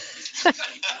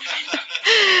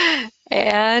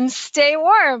 And stay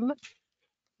warm.